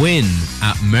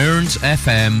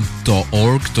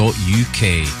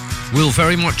win@mearnsfm.org.uk. We'll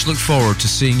very much look forward to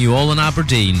seeing you all in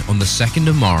Aberdeen on the 2nd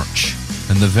of March,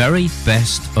 and the very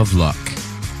best of luck.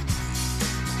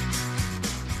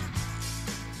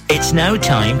 It's now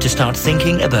time to start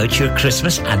thinking about your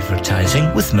Christmas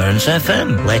advertising with Mearns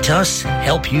FM. Let us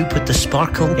help you put the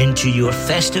sparkle into your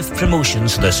festive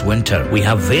promotions this winter. We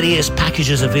have various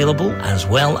packages available as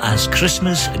well as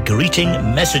Christmas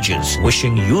greeting messages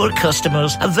wishing your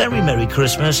customers a very Merry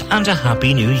Christmas and a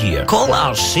Happy New Year. Call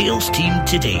our sales team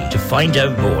today to find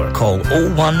out more. Call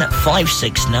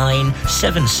 01569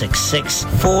 766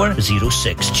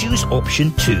 406. Choose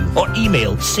option 2 or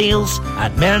email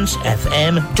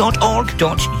sales@mearnsfm.org.uk.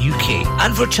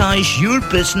 Advertise your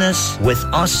business with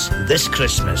us this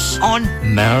Christmas on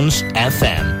Mearns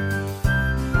FM.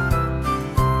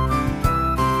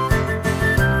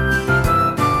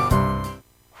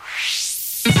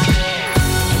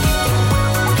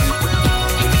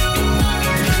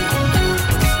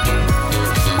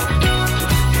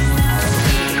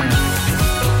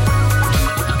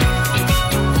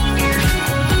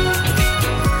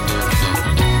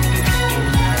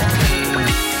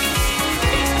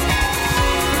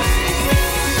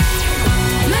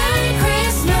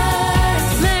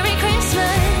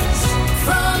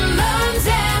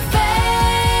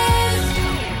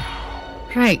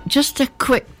 Right, just a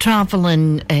quick traffic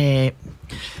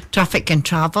and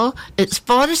travel. It's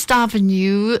Forest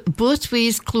Avenue, both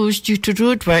ways closed due to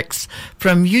roadworks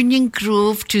from Union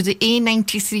Grove to the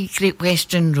A93 Great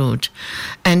Western Road.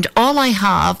 And all I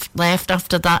have left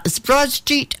after that is Broad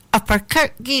Street, Upper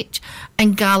Kirkgate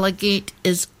and Gallagate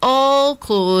is all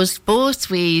closed both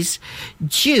ways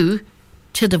due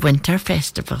to the Winter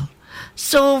Festival.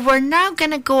 So we're now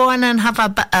going to go on and have a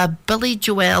bit of Billy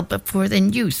Joel before the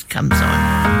news comes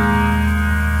on.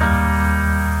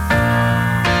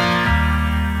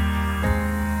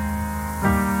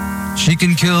 She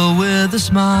can kill with a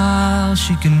smile,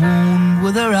 she can wound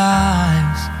with her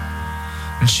eyes,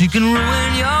 and she can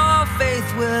ruin your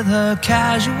faith with her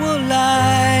casual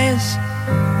lies.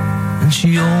 And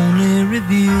she only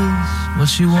reveals what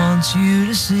she wants you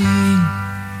to see.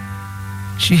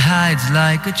 She hides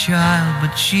like a child,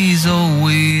 but she's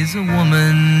always a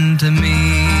woman to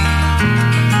me.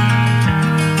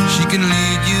 She can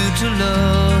lead you to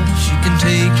love, she can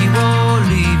take you or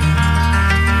leave you.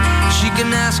 She can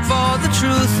ask for the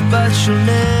truth, but she'll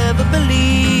never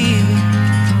believe.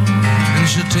 And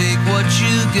she'll take what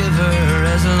you give her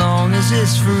as long as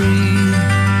it's free.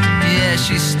 Yeah,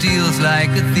 she steals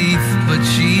like a thief, but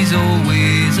she's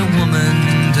always a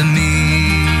woman to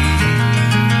me.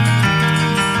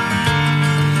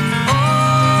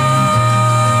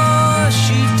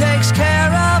 Takes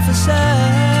care of herself.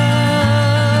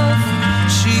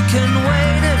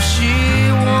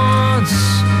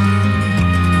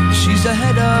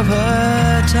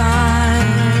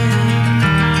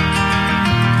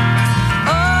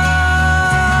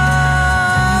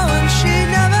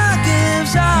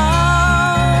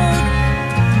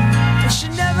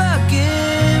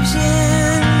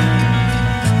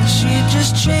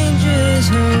 changes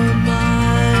her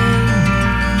mind.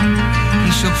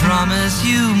 And she'll promise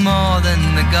you more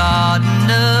than the Garden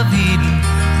of Eden.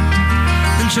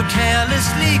 Then she'll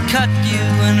carelessly cut you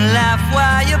and laugh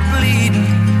while you're bleeding.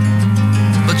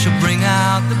 But she'll bring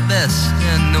out the best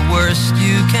and the worst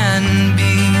you can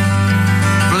be.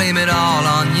 Blame it all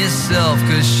on yourself,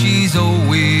 'cause she's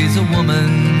always a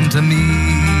woman to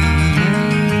me.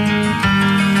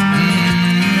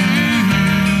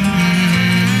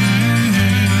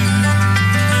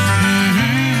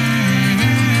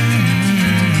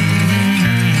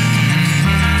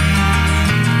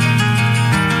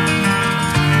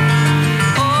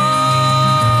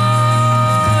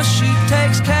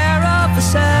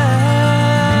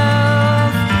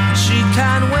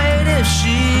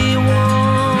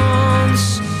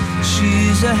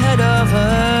 Ahead of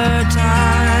her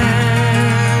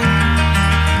time.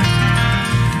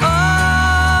 Oh,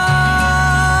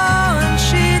 and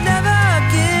she never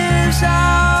gives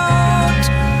out,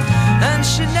 and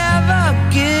she never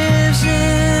gives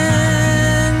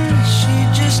in. She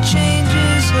just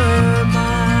changes her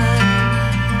mind.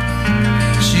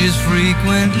 She is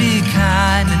frequently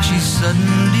kind and she's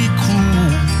suddenly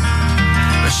cruel,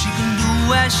 but she can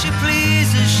do as she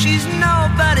pleases. She's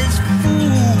nobody's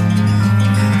fool.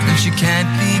 She can't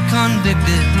be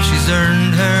convicted, she's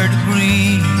earned her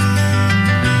degree.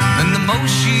 And the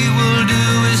most she will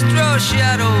do is throw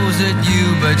shadows at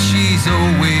you, but she's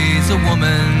always a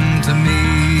woman to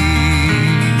me.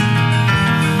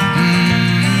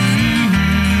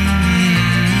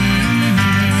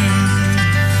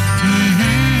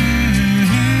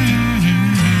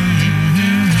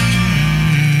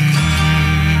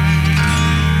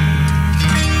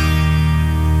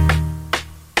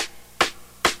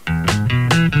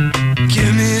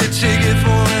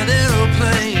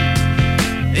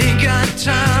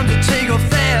 Time to take a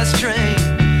fast train.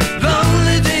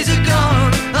 Lonely days are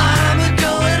gone, I'm a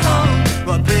going home.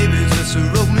 My baby just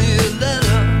wrote me a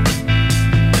letter.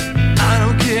 I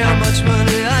don't care how much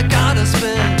money I gotta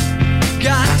spend.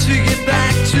 Got to get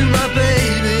back to my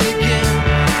baby again.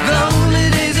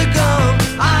 Lonely days are gone,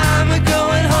 I'm a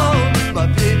going home. My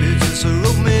baby just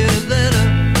wrote me a letter.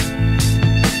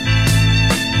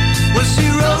 Well, she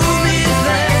wrote me a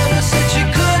letter, said she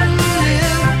couldn't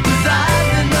live without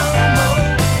me no more.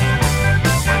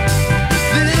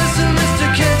 Listen, mister,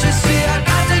 can't you see I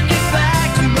got to get back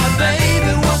to my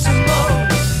baby once more.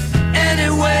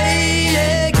 Anyway,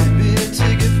 yeah, give me a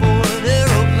ticket for an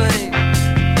aeroplane.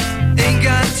 Ain't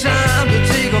got time to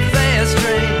take a fast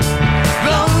train.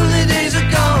 Lonely days are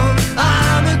gone,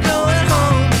 I'm a going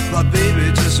home. My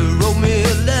baby just wrote me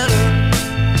a letter.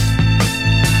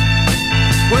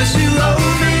 Well, she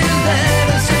wrote me a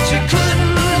letter, said she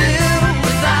couldn't live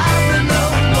without me no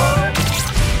more.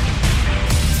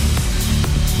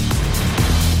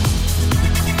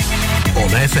 On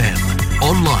FM,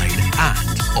 online and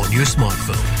on your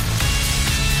smartphone.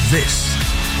 This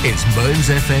is Mearns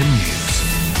FM News.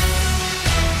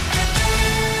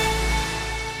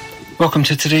 Welcome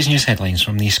to today's news headlines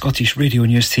from the Scottish Radio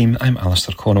News team. I'm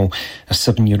Alistair Connell. A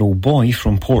 7-year-old boy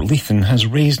from Portleithen has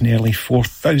raised nearly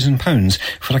 £4,000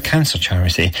 for a cancer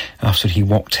charity after he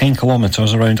walked 10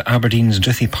 kilometres around Aberdeen's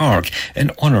Duthie Park in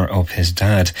honour of his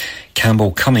dad.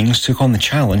 Campbell Cummings took on the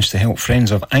challenge to help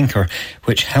Friends of Anchor,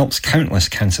 which helps countless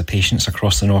cancer patients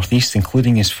across the northeast,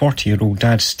 including his 40-year-old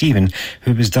dad Stephen,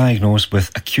 who was diagnosed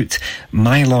with acute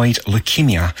myeloid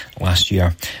leukemia last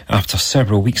year. After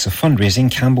several weeks of fundraising,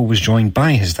 Campbell was joined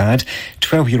by his dad,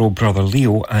 12-year-old brother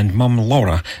Leo and mum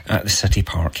Laura at the City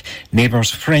Park.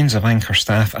 Neighbours, Friends of Anchor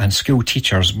staff and school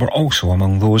teachers were also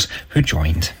among those who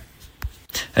joined.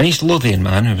 An East Lothian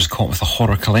man who was caught with a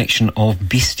horror collection of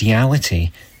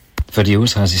bestiality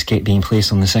videos has escaped being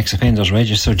placed on the sex offenders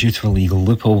register due to a legal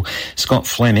loophole. Scott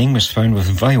Fleming was found with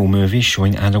vile movies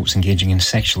showing adults engaging in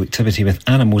sexual activity with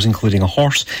animals, including a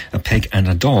horse, a pig and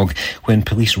a dog, when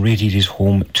police raided his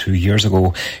home 2 years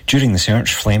ago. During the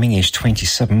search, Fleming, aged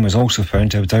 27, was also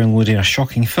found to have downloaded a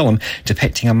shocking film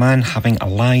depicting a man having a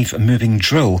live moving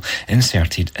drill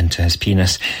inserted into his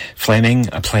penis. Fleming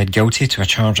pled guilty to a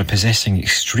charge of possessing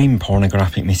extreme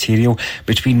pornographic material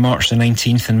between March the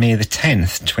 19th and May the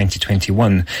 10th, 2021,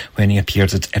 when he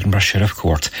appeared at Edinburgh Sheriff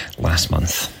Court last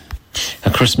month.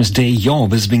 A Christmas Day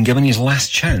yob has been given his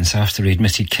last chance after he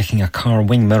admitted kicking a car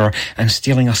wing mirror and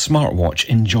stealing a smartwatch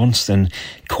in Johnston.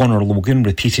 Conor Logan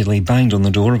repeatedly banged on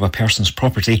the door of a person's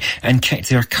property and kicked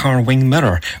their car wing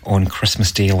mirror on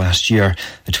Christmas Day last year.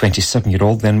 The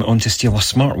 27-year-old then went on to steal a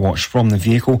smartwatch from the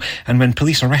vehicle, and when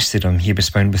police arrested him, he was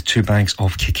found with 2 bags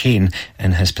of cocaine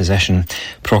in his possession.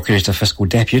 Procurator Fiscal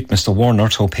Deputy Mr Warner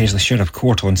told Paisley Sheriff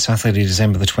Court on Saturday,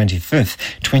 December the 25th,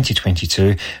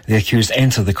 2022, the accused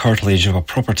entered the curtilage of a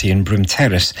property in Broome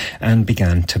Terrace and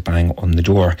began to bang on the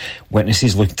door.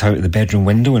 Witnesses looked out the bedroom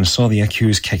window and saw the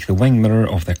accused kick the wing mirror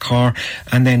of their car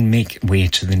and then make way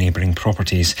to the neighbouring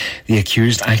properties. The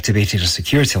accused activated a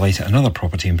security light at another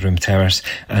property in Broome Terrace,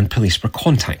 and police were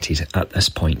contacted at this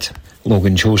point.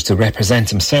 Logan chose to represent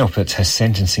himself at his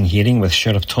sentencing hearing, with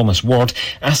Sheriff Thomas Ward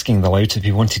asking the lout if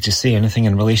he wanted to say anything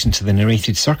in relation to the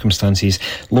narrated circumstances.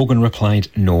 Logan replied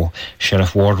no.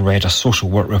 Sheriff Ward read a social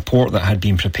work report that had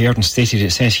been prepared and stated, it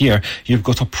says here, you've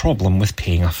got a problem with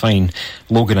paying a fine.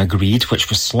 Logan agreed, which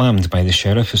was slammed by the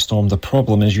sheriff, who stormed, the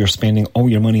problem is you're spending all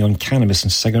your money on cannabis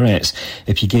and cigarettes.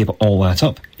 If you gave all that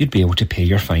up, you'd be able to pay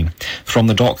your fine. From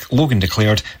the dock, Logan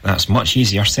declared, that's much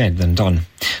easier said than done.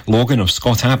 Logan of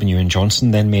Scott Avenue in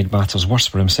Johnson then made matters worse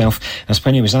for himself, as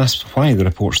when he was asked why the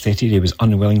report stated he was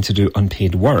unwilling to do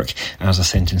unpaid work as a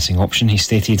sentencing option, he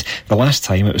stated, the last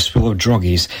time it was full of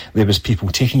druggies. There was people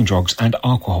taking drugs and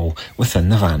alcohol within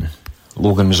the van.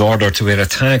 Logan was ordered to wear a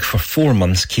tag for 4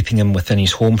 months, keeping him within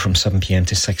his home from 7 p.m.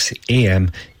 to 6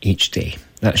 a.m. each day.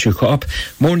 That's your caught up.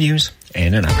 More news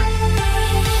in an hour.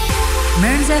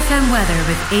 Mearns FM weather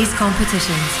with Ace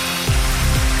Competitions.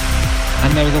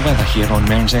 And now the weather here on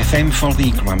Mearns FM for the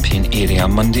Grampian area.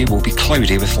 Monday will be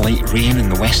cloudy with light rain in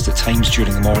the west at times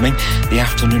during the morning. The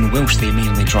afternoon will stay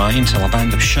mainly dry until a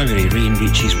band of showery rain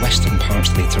reaches western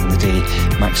parts later in the day.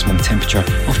 Maximum temperature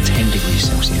of 10 degrees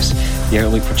Celsius. The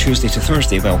outlook for Tuesday to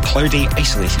Thursday, well, cloudy,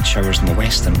 isolated showers in the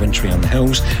west and wintry on the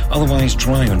hills. Otherwise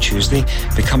dry on Tuesday,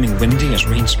 becoming windy as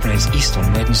rain spreads east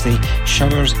on Wednesday.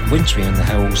 Showers, wintry on the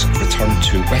hills, return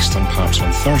to western parts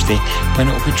on Thursday, when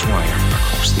it will be drier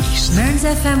across the east. Mearns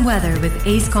FM weather with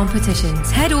Ace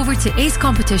Competitions. Head over to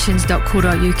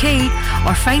acecompetitions.co.uk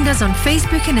or find us on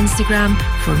Facebook and Instagram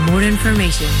for more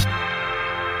information.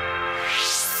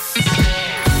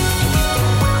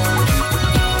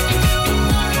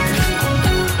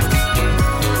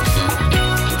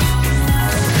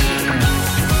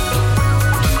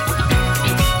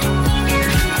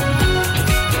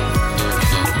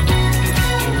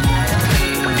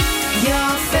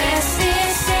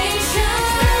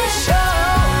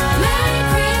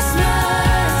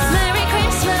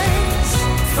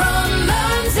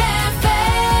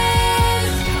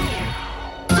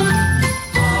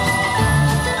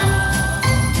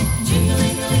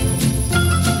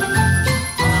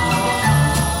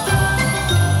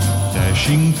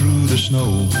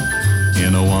 Snow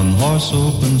in a one-horse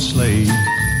open sleigh.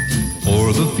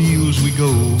 O'er the fields we go,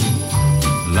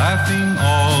 laughing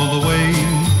all the way.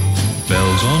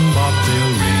 Bells on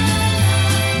bobtail ring,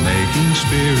 making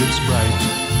spirits bright.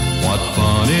 What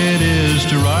fun it is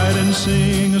to ride and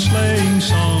sing a sleighing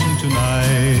song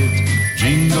tonight.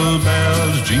 Jingle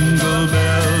bells, jingle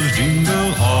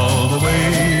all the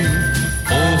way.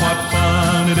 Oh, what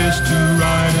fun it is to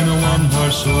ride in a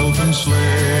one-horse open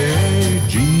sleigh.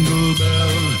 Jingle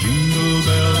bells, jingle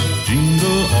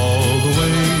all the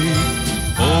way.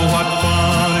 Oh, what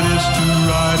fun it is to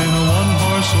ride in a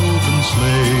one-horse open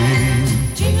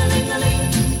sleigh. Jing-a-ling-a-ling.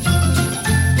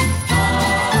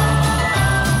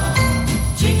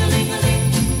 Jing-a-ling-a-ling.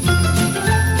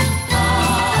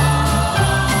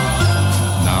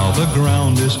 Now the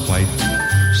ground is white,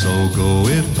 so go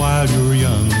it while you're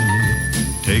young.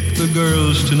 Take the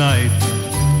girls tonight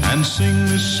and sing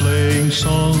this sleighing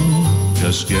song.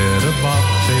 Just get a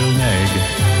bobtail nag,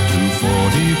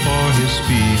 240 for his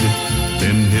speed.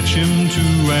 Then hitch him to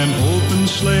an open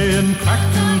sleigh and crack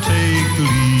will take the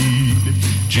lead.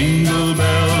 Jingle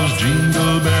bells,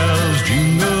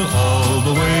 jingle all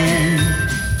the way.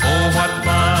 Oh, what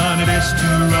fun it is to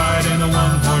ride in a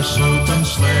one-horse open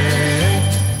sleigh.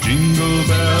 Jingle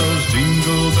bells,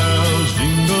 jingle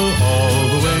all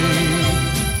the way.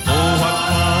 Oh, what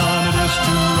fun it is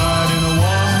to ride in a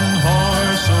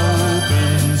one-horse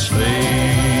open sleigh.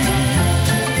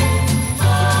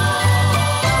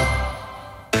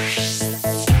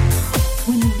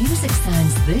 When the music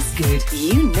sounds this good,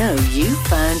 you know you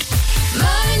found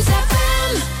Mearns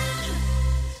FM.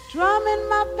 Strumming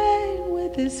my pain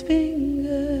with his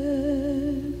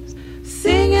fingers,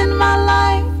 singing my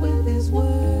life with his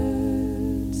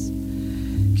words,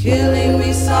 killing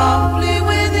me softly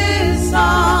with his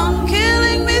song,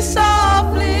 killing me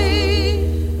softly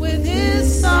with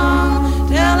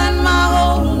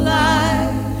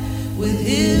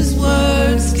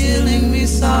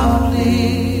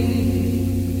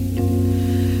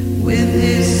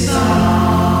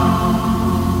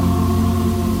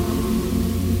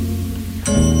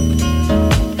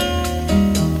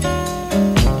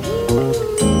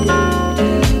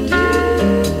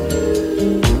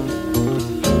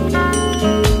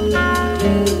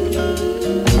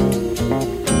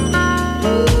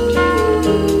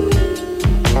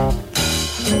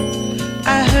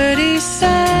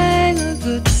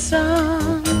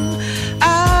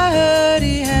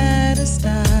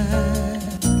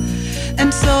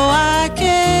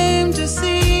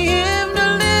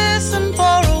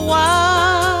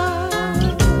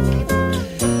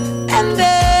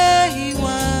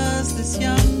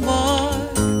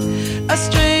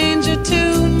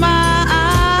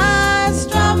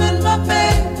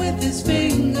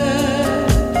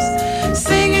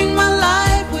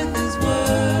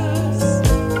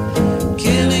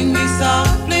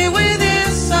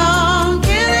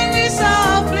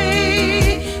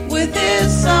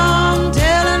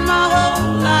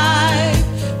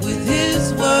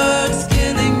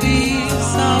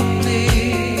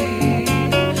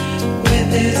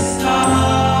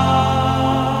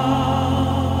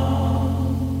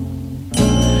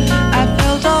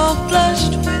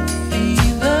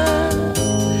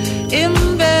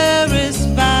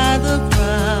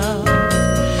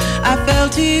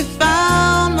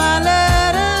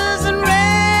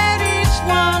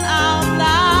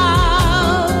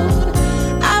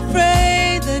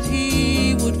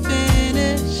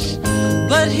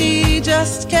but he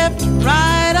just kept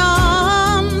right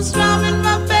on strumming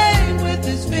my pain with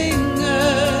his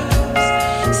fingers,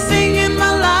 singing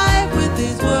my life with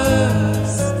his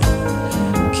words,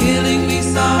 killing me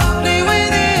softly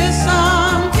with his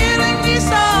song, killing me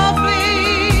softly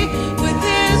with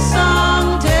his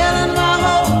song, telling my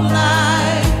whole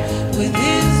life with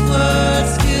his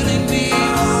words, killing me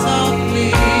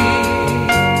softly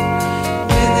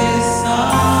with his song.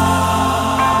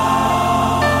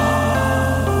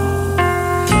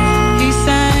 He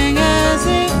sang as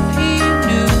if he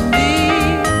knew me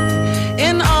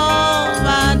in all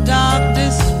my dark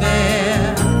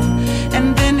despair, and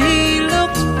then he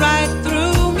looked right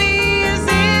through me as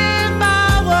if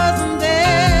I wasn't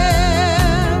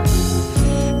there,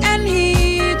 and he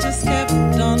just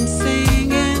kept on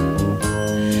singing,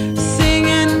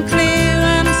 singing clear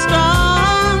and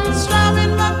strong,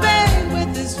 strumming my pain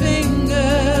with his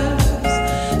fingers,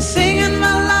 singing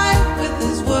my life with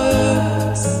his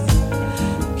words,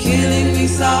 killing me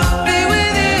softly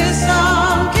with his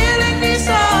song, killing me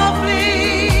softly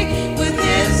with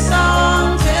his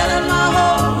song, telling my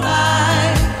whole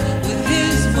life with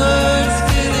his words,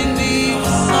 killing me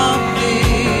softly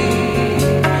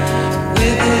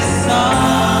with his song.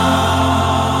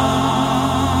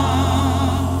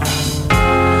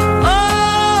 Oh,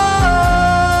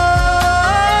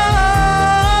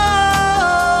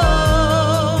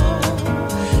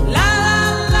 la la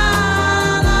la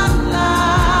la la.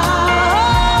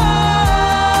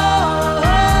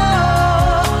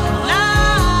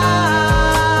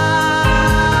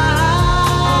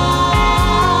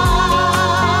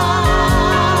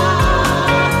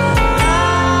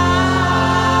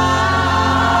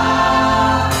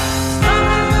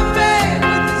 Strumming my pain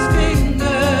with his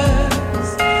fingers,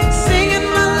 singing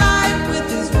my life with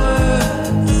his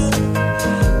words,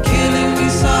 killing me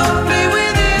softly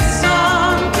with his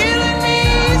song, killing me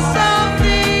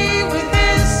softly with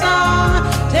his song,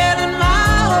 telling my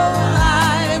whole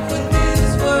life with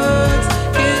his words,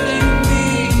 killing me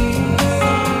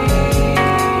softly.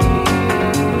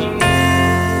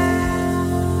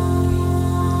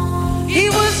 He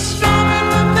was strumming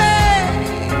my pain,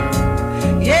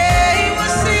 yeah, he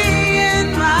was singing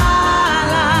my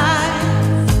life,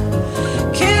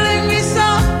 killing me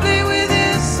softly with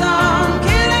his song,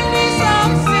 killing me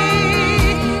softly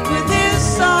with his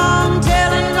song,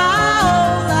 telling my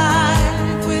whole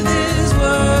life with his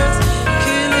words,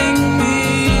 killing me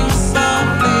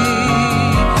softly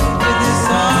with his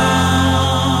song.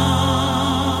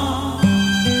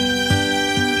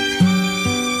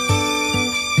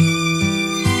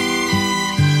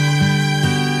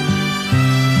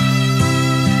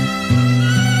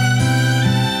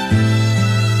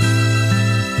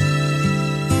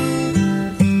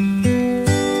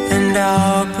 And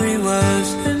Aubrey was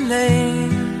her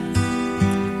name,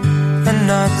 a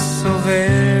not so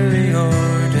very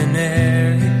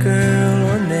ordinary girl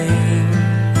or name,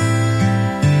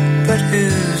 but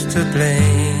who's to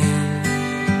blame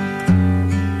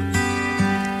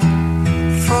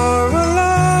for a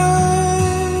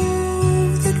love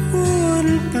that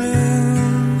wouldn't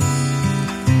bloom,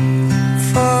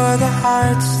 for the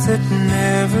hearts that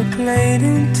never played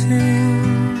in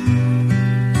tune,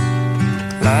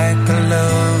 like a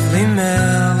lovely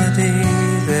melody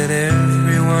that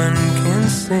everyone can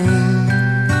sing.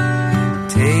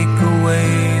 Take away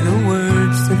the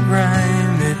words that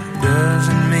rhyme, it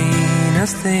doesn't mean a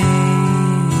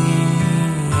thing.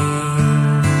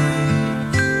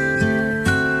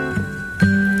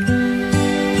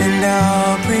 And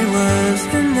Aubrey was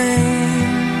her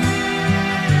name.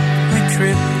 We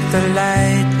tripped the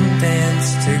light and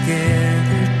danced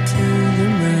together to the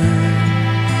moon.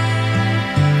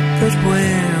 But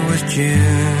where was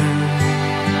June?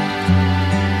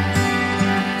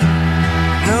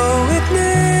 No, it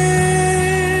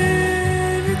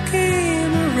never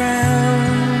came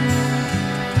around.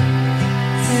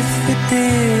 If it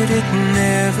did, it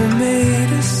never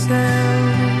made a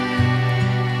sound.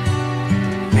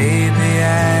 Maybe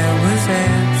I was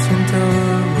absent or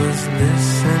was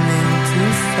listening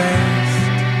too fast,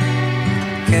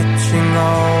 catching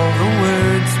all the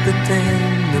words, but then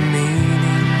the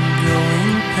meaning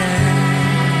going past.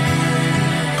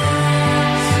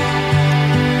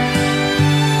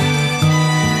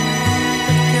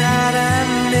 God, I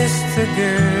missed the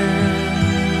girl,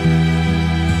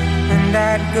 and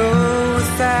I'd go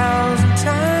 1,000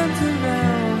 times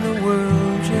around the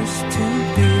world just to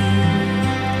be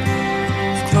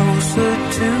closer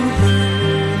to her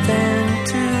than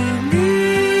to me.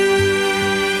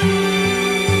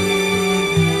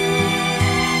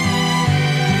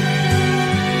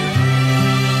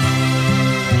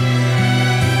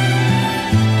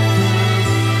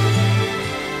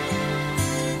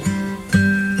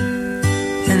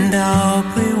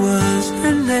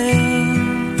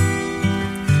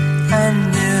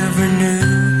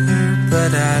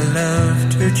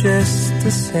 just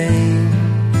the same.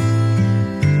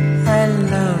 I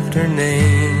loved her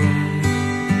name.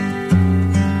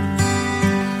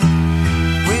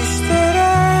 Wish that I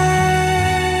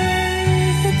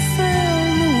had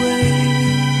found the way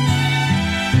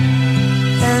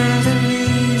and the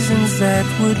reasons that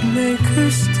would make her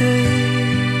stay.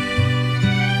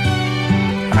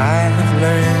 I have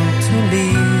learned to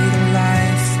lead a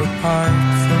life apart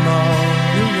from all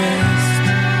the rest.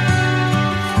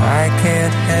 I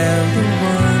can't have the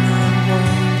one I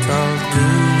want, I'll do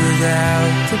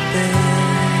without the best.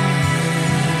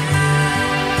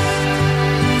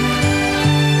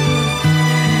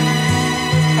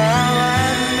 How I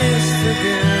miss the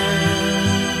girl,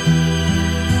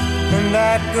 and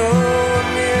I'd go a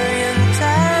million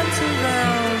times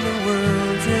around the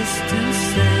world just to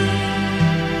say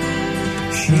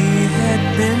she had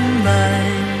been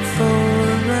mine for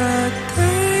a day.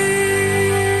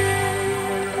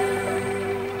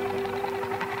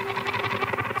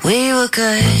 We were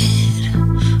good,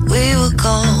 we were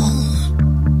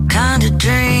gold, kind of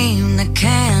dream that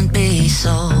can't be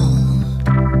sold.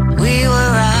 We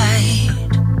were right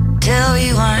till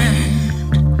we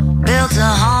weren't, built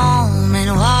a home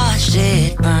and watched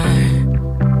it burn.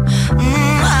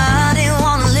 I didn't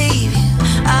want to leave you,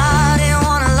 I didn't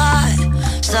want to lie.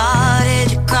 Started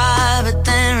to cry, but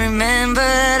then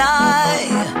remembered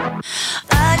I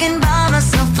can buy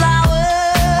myself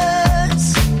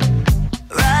flowers,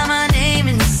 write my name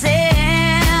in the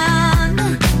sand,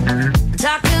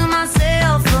 talk to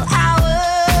myself for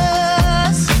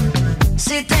hours,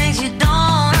 say things you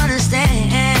don't understand.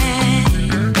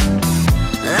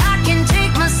 I can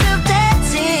take myself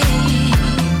dancing,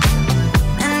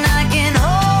 and I can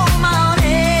hold my own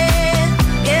head.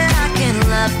 Yeah, I can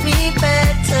love me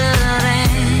better than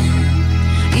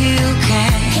you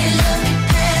can. Can love me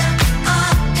better,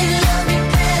 can love me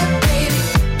better, baby.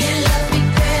 Can love me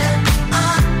better,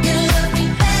 can love me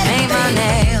better. Paint my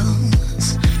nails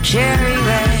cherry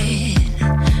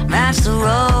red, match the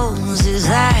roses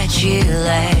that you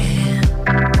laid.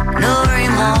 No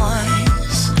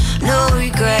remorse, no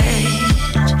regret,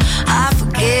 I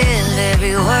forgive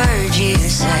every word you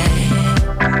say.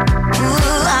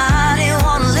 Ooh, I didn't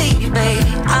want to leave, baby,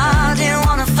 I didn't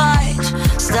want to fight.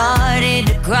 Started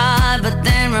to cry, but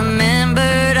then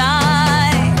remembered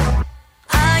I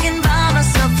can buy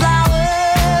myself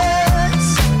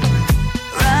flowers,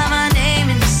 write my name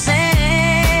in the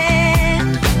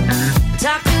sand,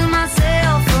 talk to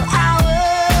myself for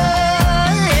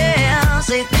hours, yeah,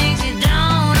 say things you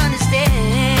don't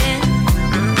understand.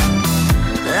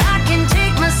 I can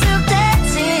take myself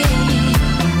dancing,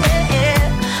 yeah,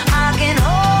 I can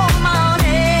hold my own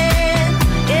head,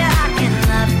 yeah, I can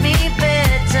love me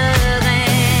better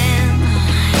than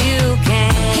you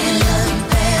can. Can love me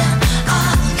better,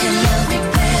 can love me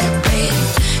better, baby.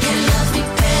 Can love me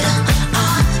better,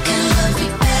 can love me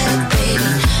better, baby.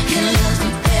 Can love me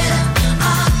better,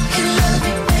 can love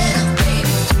me better,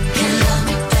 baby. Can love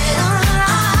me better.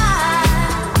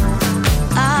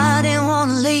 I didn't want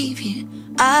to leave you,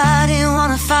 I didn't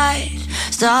want to fight.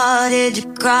 Started to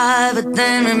cry, but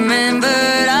then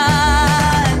remembered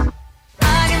I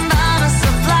can buy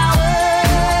myself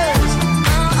flowers,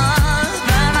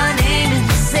 write my name in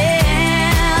the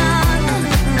sand,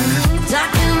 talk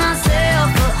to myself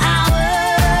for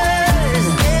hours,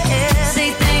 say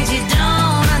things you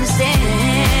don't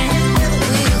understand.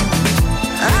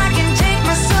 I can take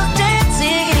myself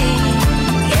dancing,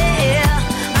 yeah,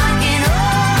 I can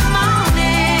hold my own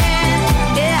hand,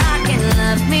 yeah, I can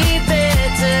love me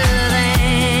better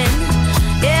than,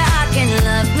 yeah, I can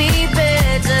love me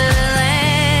better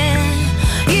than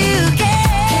you can.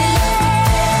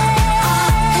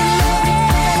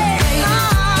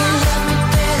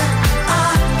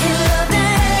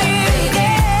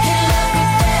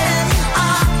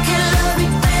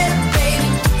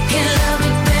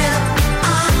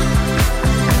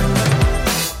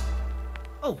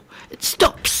 Oh, it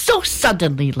stopped so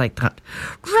suddenly like that.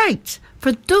 Right,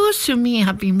 for those who may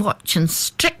have been watching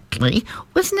Strictly,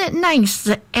 wasn't it nice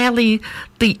that Ellie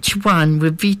Leach won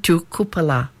with Vito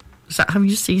Coppola? Is that how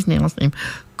you say his name?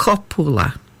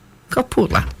 Coppola.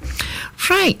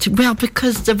 Right, well,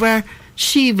 because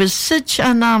she was such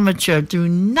an amateur,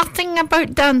 doing nothing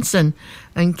about dancing,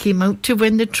 and came out to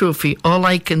win the trophy. All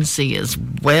I can say is,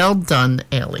 well done,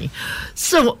 Ellie.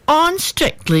 So, on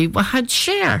Strictly, we had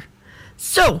Cher.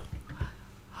 So,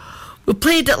 we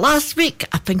played it last week.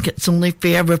 I think it's only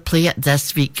fair we play it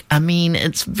this week. I mean,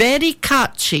 it's very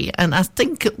catchy, and I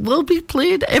think it will be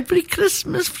played every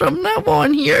Christmas from now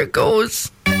on. Here it goes.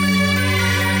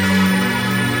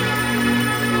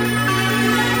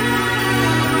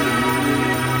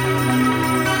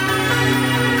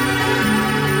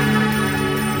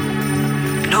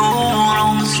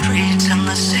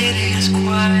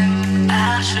 why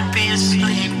I should be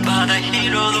asleep by the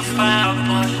heat of the fire,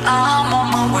 but I'm on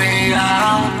my way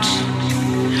out,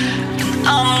 and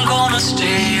I'm gonna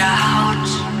stay out.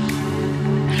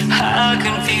 I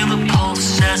can feel the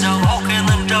pulse as I walk in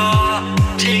the door.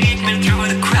 Take me through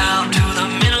the crowd to the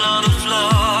middle of the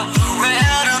floor. The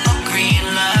red and the green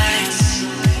lights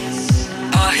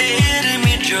are hitting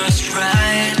me just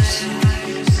right.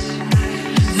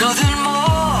 Nothing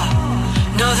more,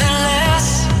 nothing less.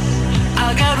 I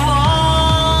got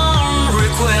one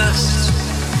request.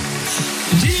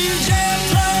 DJ,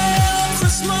 play a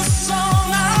Christmas song.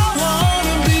 I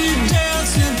wanna be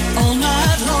dancing all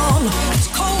night long. It's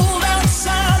cold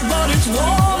outside, but it's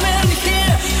warm in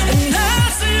here, and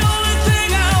that's the only thing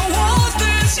I want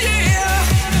this year.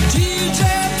 DJ,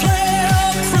 play a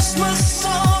Christmas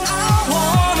song. I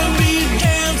wanna be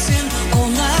dancing all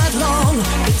night long.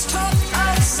 It's tough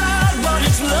outside, but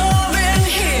it's love in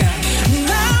here, and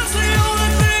that's the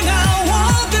only thing I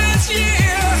want this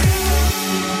year.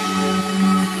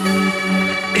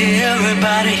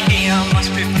 Everybody here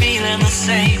must be feeling the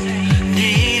same.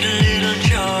 Need a little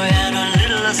joy and a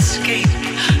little escape.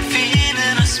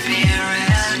 Feeling a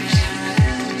spirit,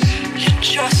 you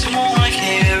just wanna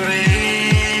hear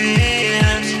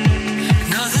it.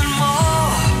 Nothing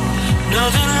more,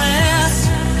 nothing less.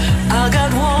 I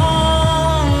got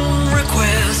one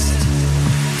request.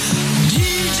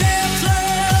 DJ, play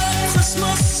a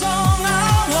Christmas song. I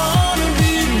wanna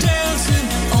be dancing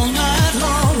all night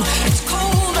long. It's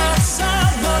cold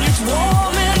outside, but it's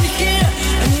warm in here,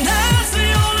 and that's the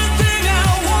only thing I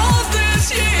want this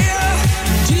year.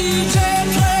 DJ,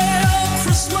 play a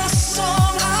Christmas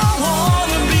song. I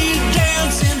wanna be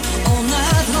dancing all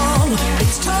night long.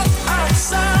 It's tough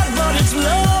outside, but it's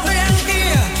love in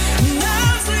here, and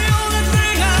that's the only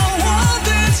thing I want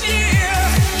this year.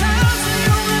 That's the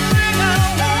only thing I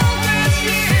want this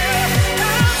year.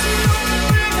 That's the only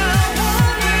thing I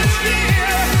want this year.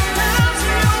 That's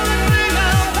the only thing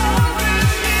I want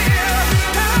this year.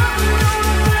 That's the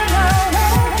only thing I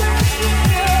want this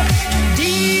year.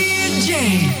 DJ,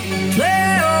 play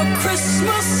a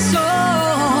Christmas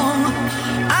song.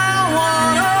 I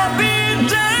wanna be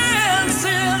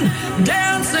dancing,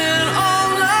 dancing all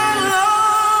night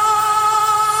long.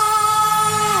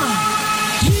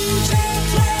 DJ,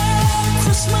 play a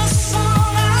Christmas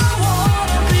song. I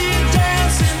wanna be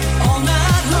dancing all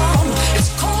night long. It's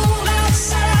cold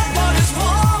outside, but it's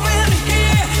warm in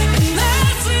here, and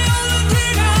that's the only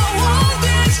thing I want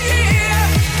this year.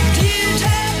 DJ,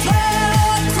 play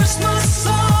a Christmas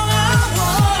song. I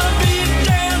wanna be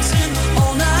dancing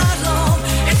all night long.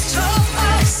 It's tough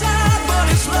outside, but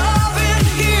it's love in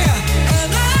here, and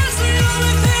that's the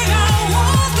only thing I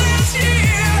want this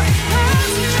year.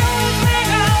 That's the only thing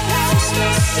I want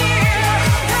this year.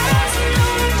 That's the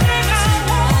only thing I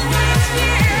want this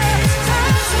year. That's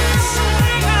the only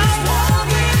thing I want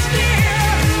this year.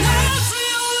 That's the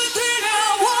only thing I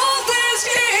want this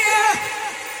year.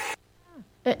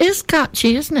 It is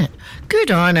catchy, isn't it?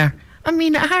 Good on her. I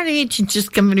mean, at her age and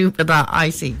just coming out with that,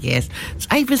 I say yes. So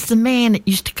I was the man that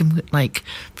used to come out, like,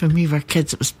 when we were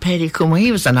kids, it was Perry Como.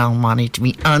 He was an Almani to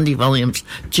me, Andy Williams,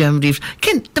 Jim Reeves.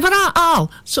 They were not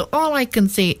all. So all I can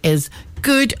say is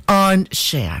good on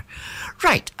Cher.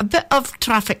 Right, a bit of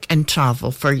traffic and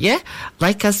travel for you.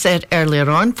 Like I said earlier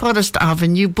on, Forest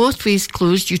Avenue, both ways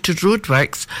closed due to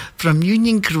roadworks from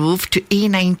Union Grove to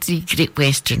A93 Great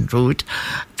Western Road.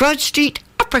 Broad Street,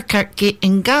 Upper Kirkgate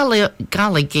and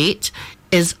Gallagate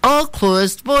is all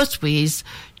closed both ways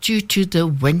due to the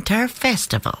Winter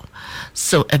Festival.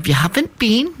 So if you haven't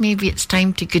been, maybe it's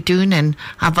time to go down and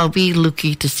have a wee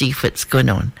looky to see what's going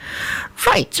on.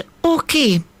 Right,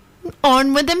 okay,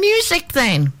 on with the music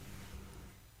then.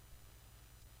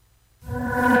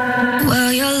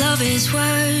 Well, your love is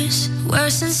worse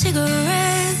than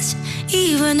cigarettes.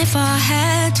 Even if I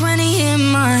had 20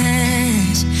 in my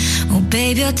hands. Oh,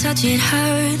 babe, your touch, it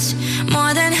hurts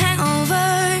more than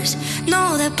hangovers.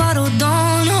 No, that bottle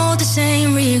don't hold the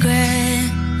same regret.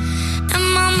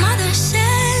 And my mother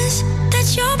says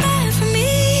that you're bad for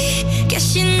me.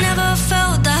 Guess she never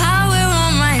felt the high we're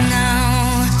on right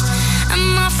now. And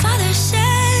my father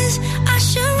says I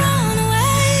should run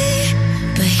away,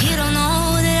 but he don't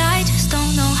know that I just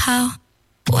don't know how.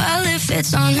 Well, if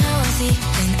it's unhealthy,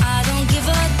 then I don't give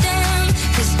a damn.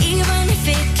 'Cause even if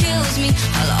it kills me,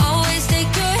 I'll always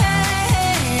take your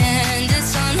hand.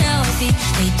 It's unhealthy,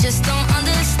 they just don't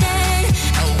understand.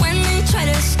 And when they try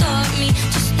to stop me,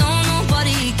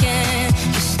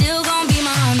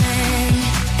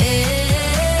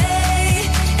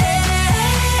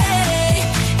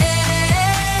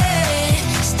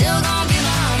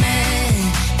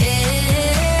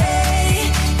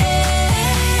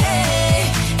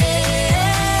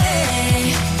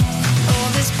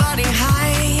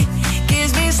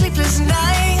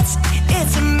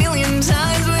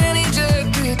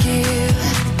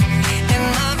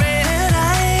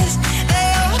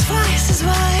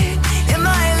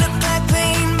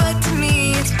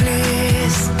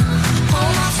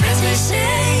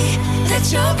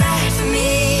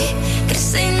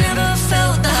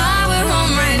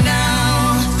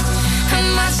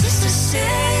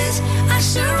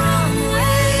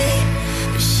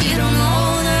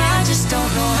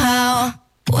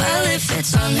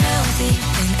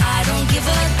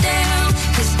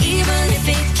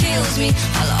 me.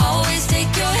 I'll always take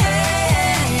your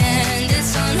hand.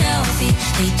 It's unhealthy,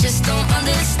 they just don't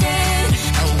understand.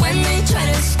 And when they try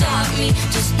to stop me,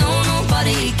 just know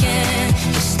nobody can.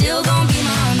 You're still gonna be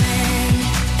my man.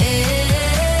 Hey,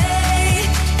 hey,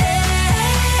 hey,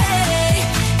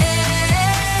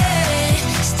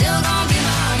 still gonna be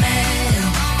my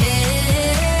man. Hey,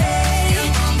 hey,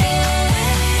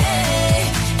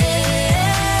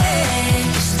 hey,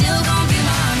 you're still gonna be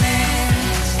my man.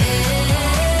 Hey,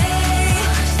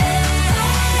 hey,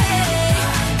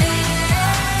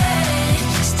 hey,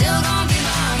 still gonna be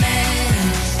my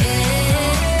man.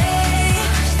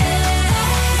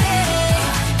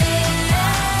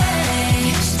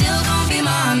 Still gonna be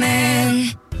my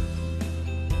man.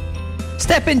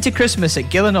 Step into Christmas at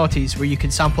Gillinotties, where you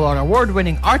can sample our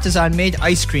award-winning artisan-made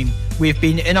ice cream. We've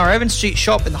been in our Evan Street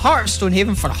shop in the heart of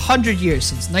Stonehaven for 100 years,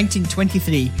 since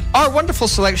 1923. Our wonderful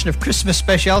selection of Christmas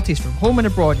specialities from home and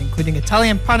abroad, including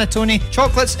Italian panettone,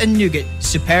 chocolates and nougat,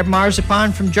 superb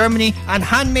marzipan from Germany, and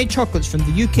handmade chocolates from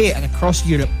the UK and across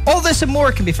Europe. All this and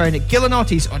more can be found at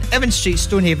Gillinotties on Evan Street,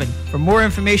 Stonehaven. For more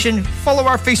information, follow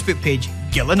our Facebook page,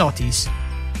 Gillinotties.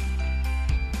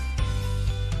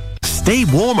 Stay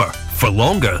warmer for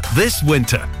longer this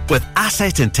winter with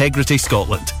Asset Integrity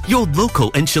Scotland, your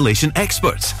local insulation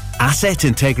experts. Asset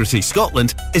Integrity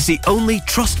Scotland is the only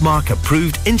Trustmark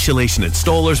approved insulation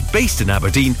installers based in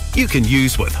Aberdeen you can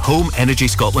use with Home Energy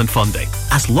Scotland funding.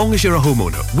 As long as you're a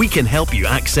homeowner, we can help you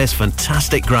access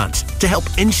fantastic grants to help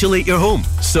insulate your home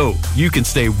so you can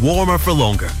stay warmer for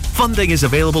longer. Funding is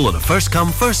available on a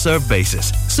first-come, first-served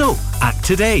basis. So, act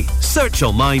today. Search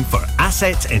online for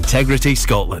Asset Integrity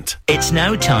Scotland. It's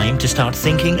now time to start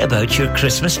thinking about your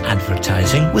Christmas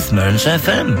advertising with Mearns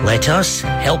FM. Let us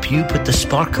help you put the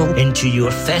sparkle into your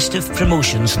festive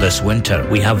promotions this winter.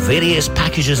 We have various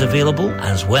packages available,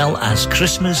 as well as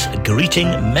Christmas greeting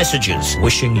messages,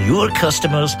 wishing your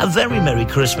customers a very Merry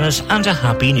Christmas and a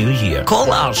Happy New Year.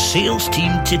 Call our sales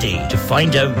team today to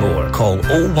find out more. Call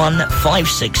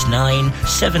 01569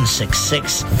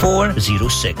 766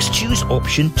 406. Choose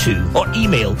option 2 or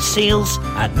email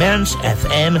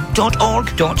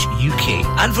sales@mearnsfm.org.uk.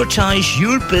 Advertise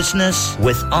your business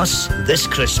with us this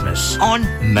Christmas on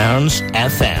Mearns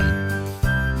FM.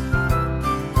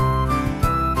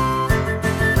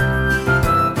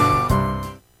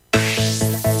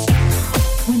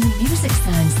 When the music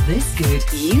sounds this good,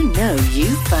 you know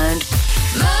you found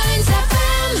Mearns FM.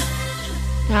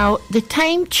 Now, the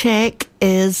time check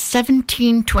is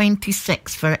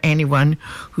 17:26 for anyone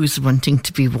who's wanting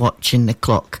to be watching the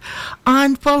clock.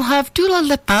 And we'll have Dua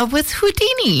Lipa with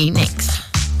Houdini next.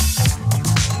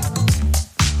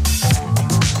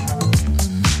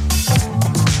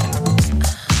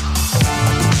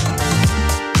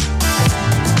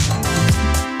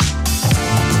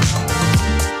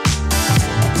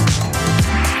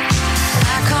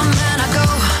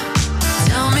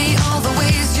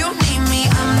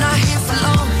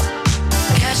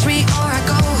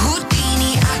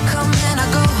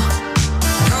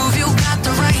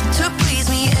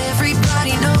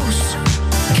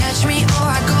 Me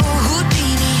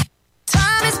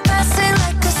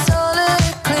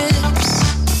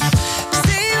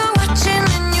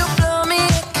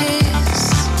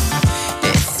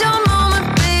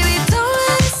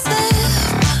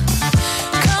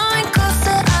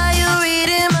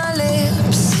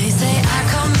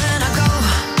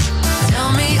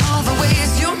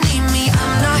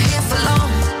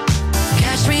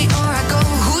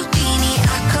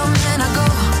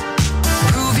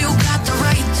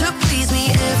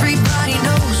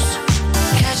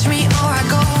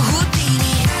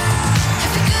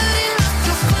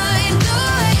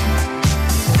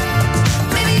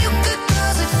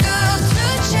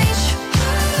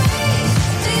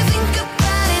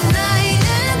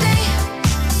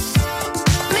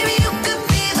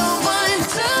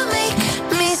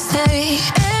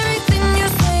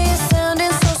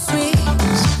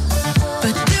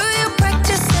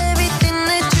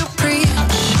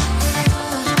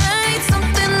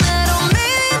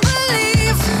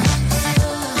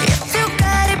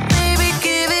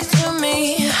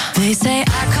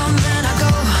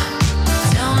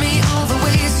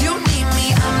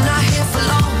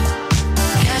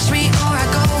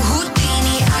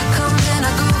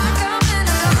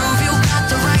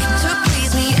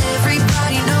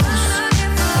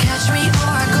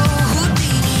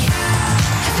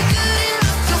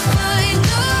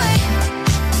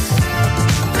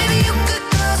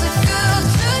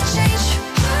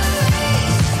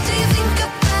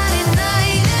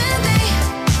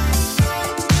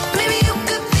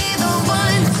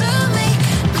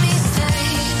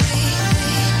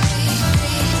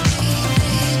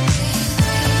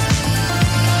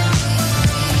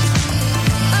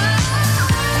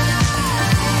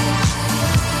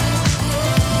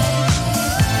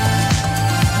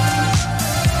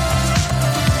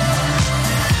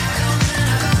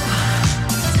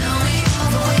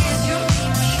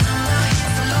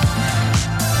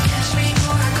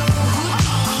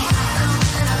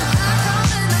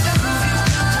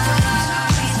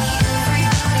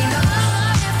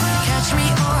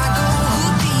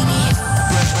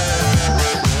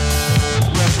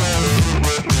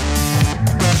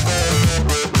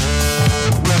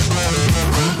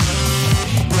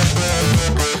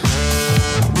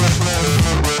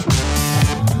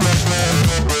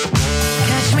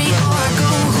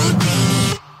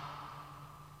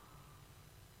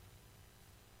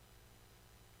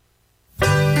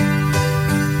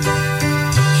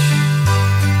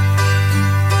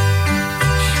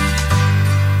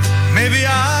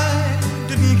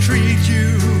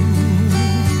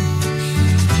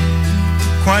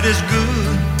quite as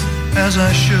good as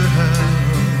I should have.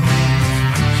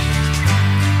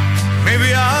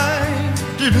 Maybe I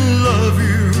didn't love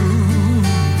you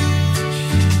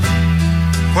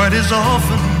quite as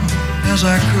often as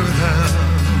I could have.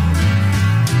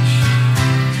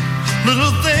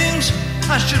 Little things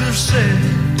I should have said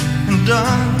and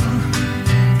done,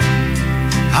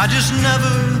 I just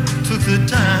never took the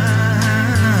time.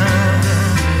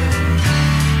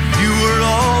 You were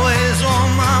always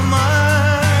on my mind.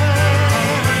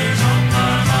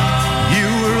 You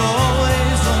were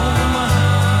always on my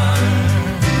mind.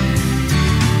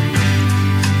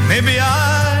 Maybe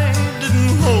I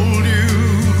didn't hold you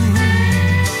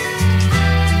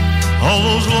all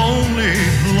those lonely,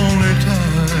 lonely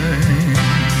times.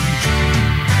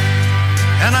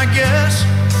 And I guess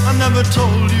I never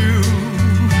told you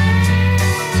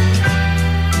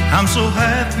I'm so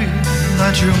happy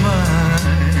that you're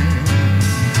mine.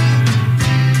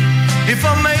 If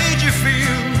I made you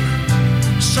feel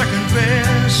second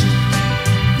best,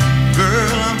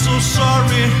 girl, I'm so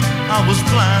sorry I was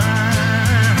blind.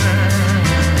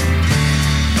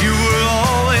 You were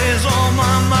always on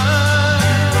my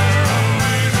mind.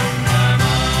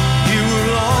 You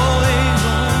were always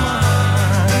on my mind.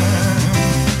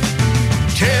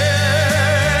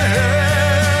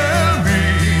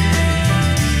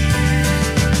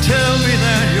 Tell me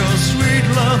that your sweet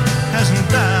love hasn't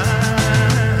died.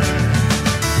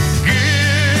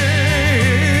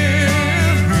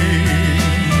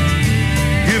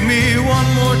 Give me one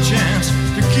more chance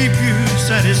to keep you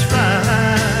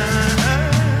satisfied.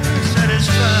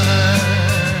 Satisfied.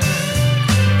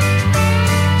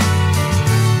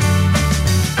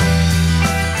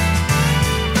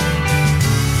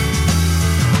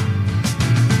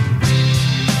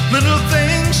 Little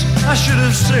things I should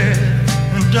have said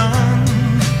and done,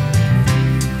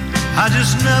 I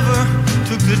just never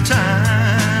took the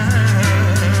time.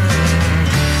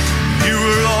 You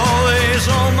were always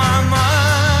on my mind.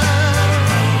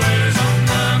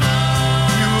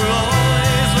 You were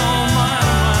always on my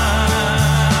mind.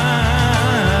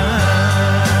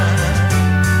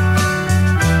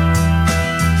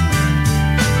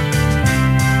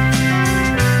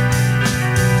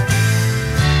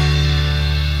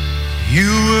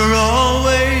 You were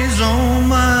always on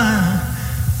my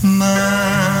mind.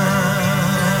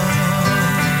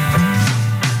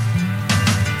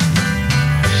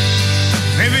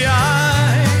 Maybe I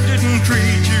didn't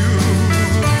treat you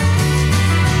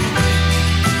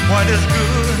quite as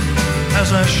good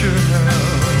as I should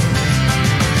have.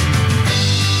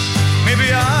 Maybe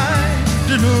I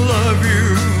didn't love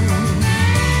you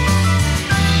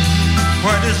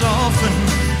quite as often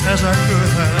as I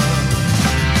could have.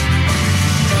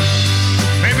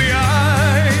 Maybe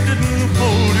I didn't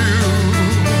hold you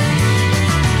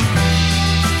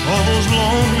all those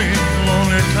lonely,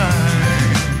 lonely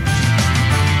times.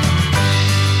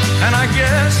 And I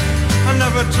guess I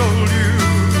never told you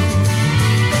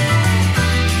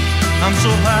I'm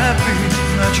so happy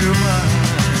that you're mine.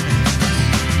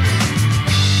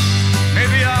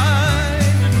 Maybe I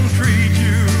didn't treat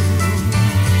you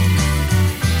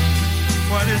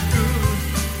quite as good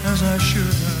as I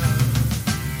should have.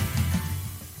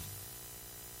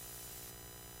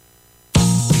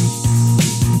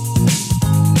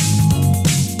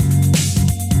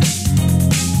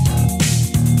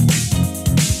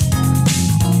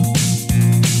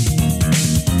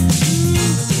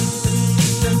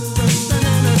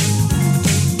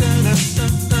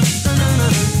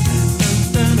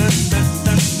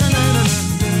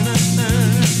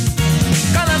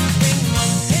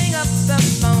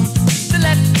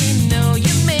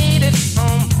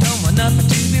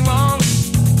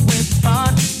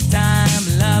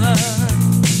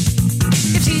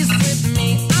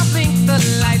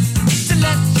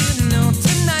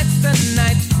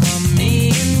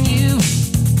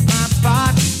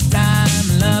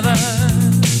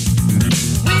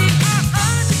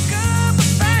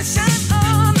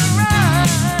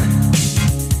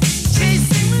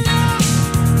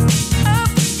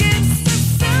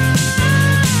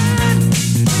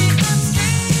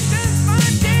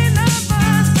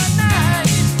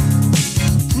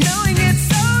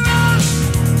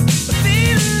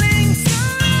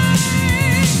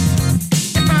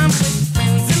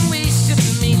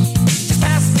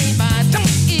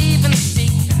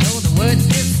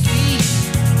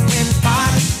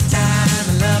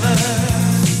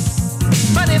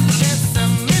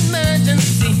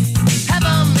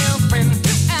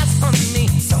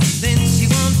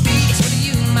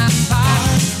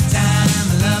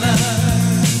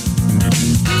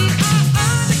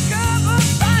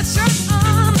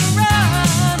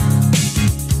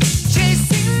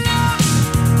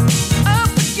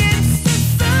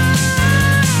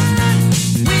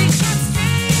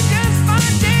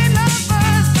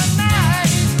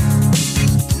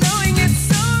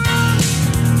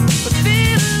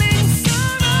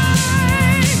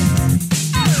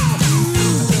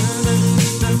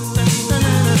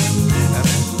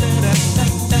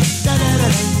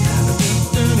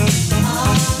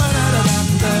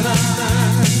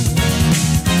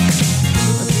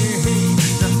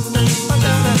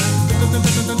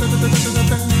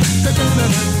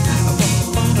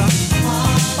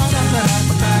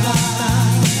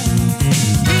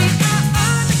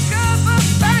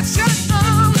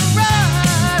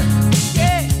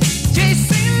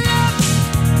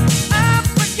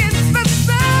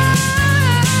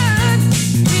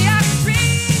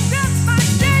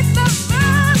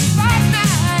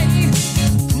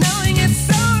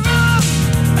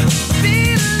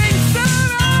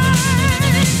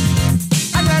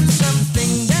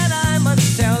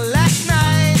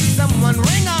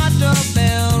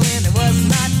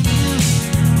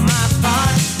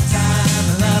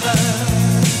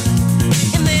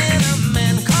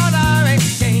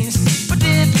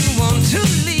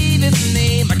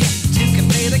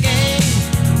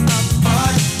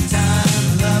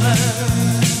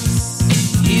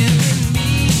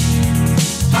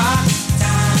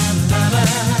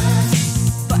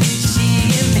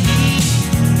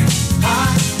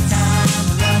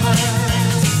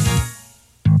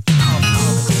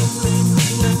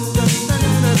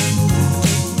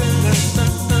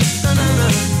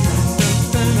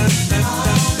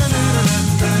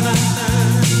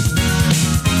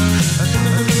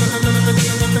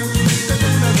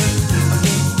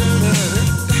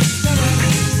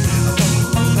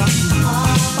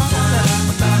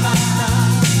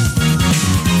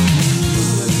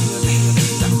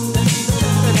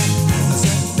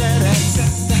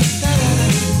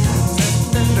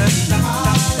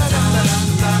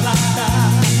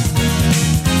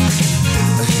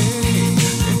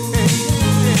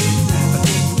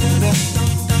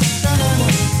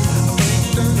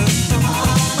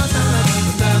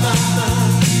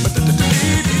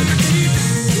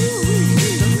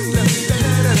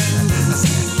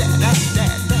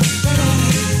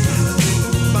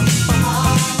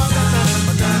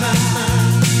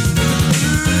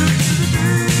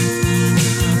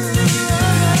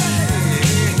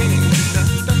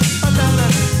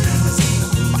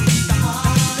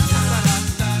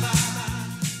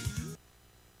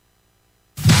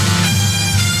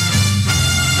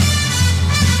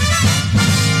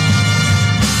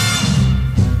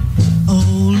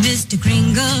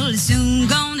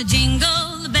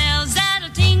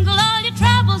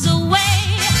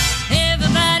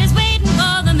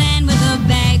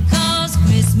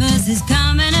 is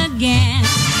coming again.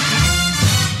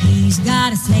 He's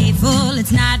got a sleigh full,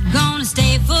 it's not gonna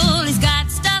stay full. He's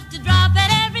got stuff to drop at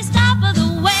every stop of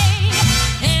the way.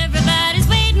 Everybody's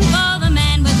waiting for the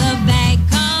man with the bag,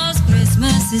 'cause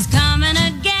Christmas is coming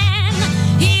again.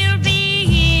 He'll be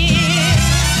here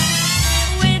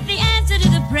with the answer to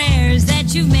the prayers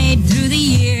that you've made through the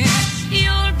year.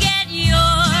 You'll get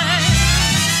yours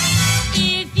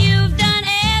if you've done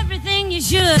everything you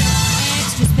should.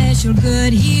 Extra special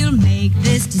good he'll make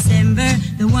this December,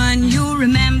 the one you'll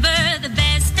remember, the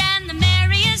best and the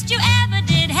merriest you ever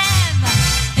did have.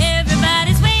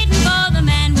 Everybody's waiting for the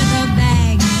man with a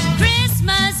bag.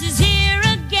 Christmas is here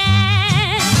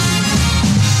again.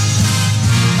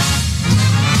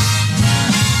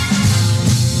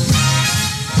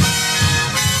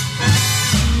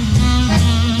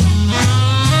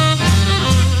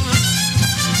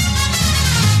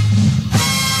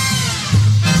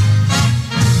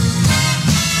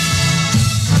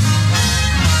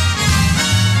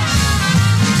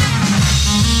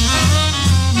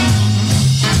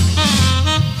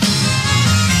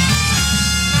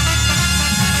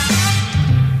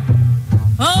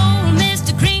 Oh,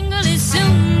 Mr. Kringle is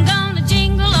soon gonna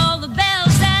jingle all the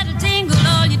bells that'll tingle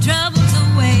all your troubles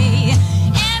away.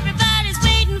 Everybody's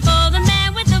waiting for the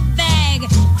man with the bag.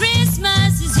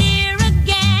 Christmas is here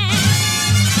again.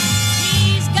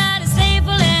 He's got a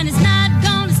staple and it's not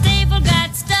gonna staple.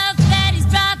 Got stuff that he's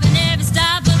dropping every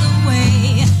stop of the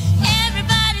way.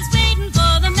 Everybody's waiting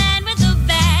for the man with the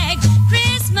bag.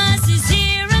 Christmas is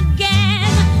here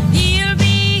again. He'll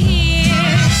be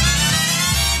here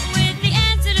with the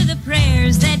answer to the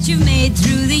prayers that you made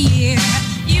through the year.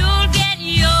 You'll get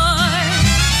yours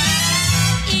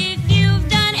if you've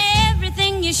done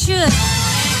everything you should.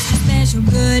 Extra special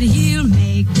good he'll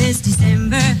make this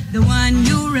December, the one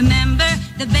you'll remember,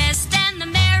 the best and the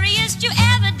merriest you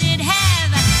ever did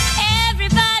have.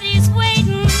 Everybody's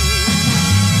waiting,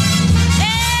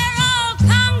 they're all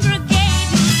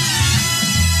congregating,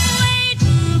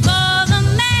 waiting for the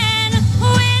man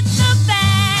with the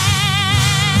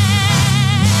bag.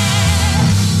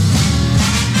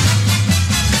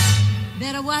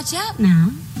 Better watch out now.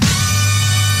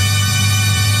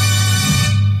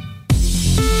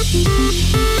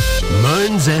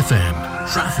 Mearns FM.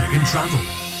 Traffic and travel.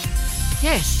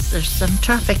 Yes, there's some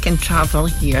traffic and travel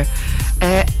here.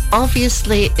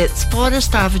 Obviously, it's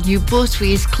Forest Avenue both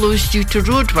ways closed due to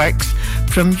roadworks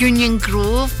from Union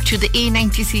Grove to the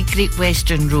A93 Great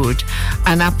Western Road.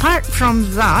 And apart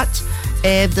from that,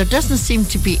 there doesn't seem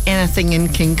to be anything in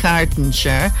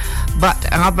Kincardineshire, but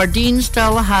Aberdeen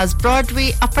still has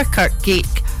Broadway, Upper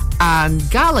Kirkgate and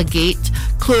Gallagate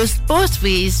closed both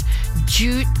ways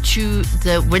due to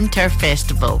the Winter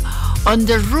Festival. On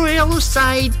the Royal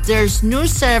side, there's no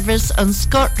service on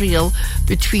ScotRail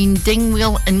between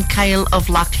Dingwall and Kyle of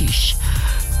Lachish.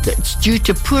 That's due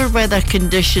to poor weather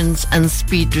conditions and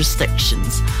speed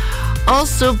restrictions.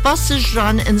 Also, buses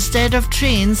run instead of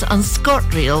trains on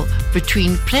ScotRail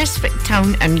between Prestwick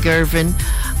Town and Girvan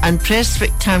and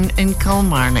Prestwick Town and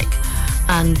Kilmarnock.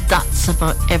 And that's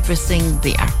about everything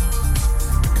there.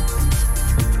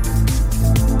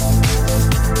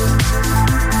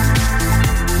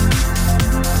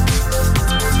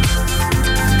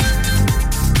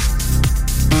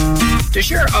 Does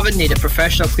your oven need a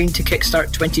professional clean to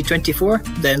kickstart 2024?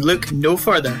 Then look no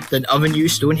further than Oven U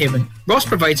Stonehaven. Ross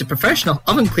provides a professional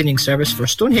oven cleaning service for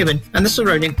Stonehaven and the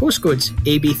surrounding postcodes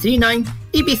AB39,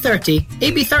 AB30,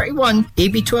 AB31,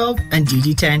 AB12 and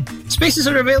DD10. Spaces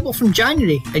are available from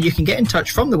January and you can get in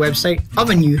touch from the website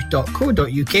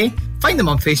ovenu.co.uk, find them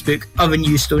on Facebook Oven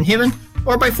U Stonehaven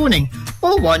or by phoning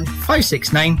 01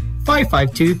 569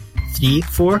 552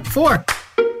 344.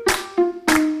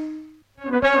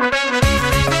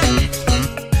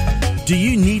 Do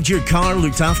you need your car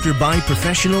looked after by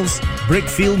professionals?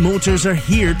 Brickfield Motors are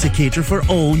here to cater for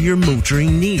all your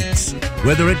motoring needs.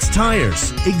 Whether it's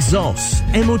tyres, exhausts,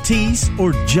 MOTs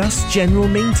or just general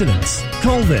maintenance,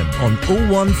 call them on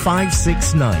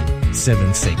 01569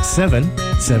 767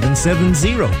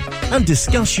 770 and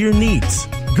discuss your needs.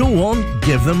 Go on,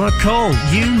 give them a call.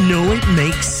 You know it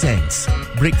makes sense.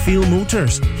 Brickfield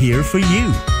Motors, here for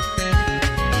you.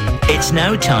 It's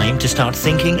now time to start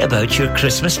thinking about your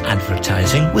Christmas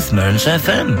advertising with Mearns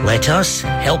FM. Let us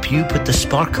help you put the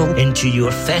sparkle into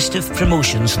your festive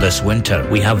promotions this winter.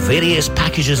 We have various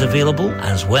packages available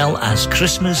as well as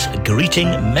Christmas greeting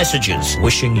messages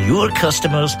wishing your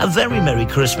customers a very Merry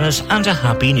Christmas and a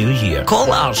Happy New Year.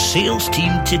 Call our sales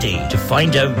team today to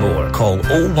find out more. Call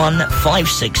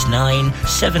 01569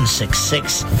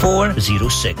 766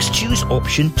 406. Choose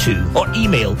option 2 or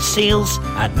email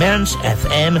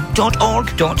sales@mearnsfm.co.uk.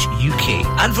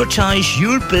 Advertise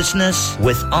your business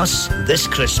with us this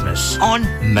Christmas on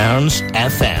Mearns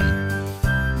FM.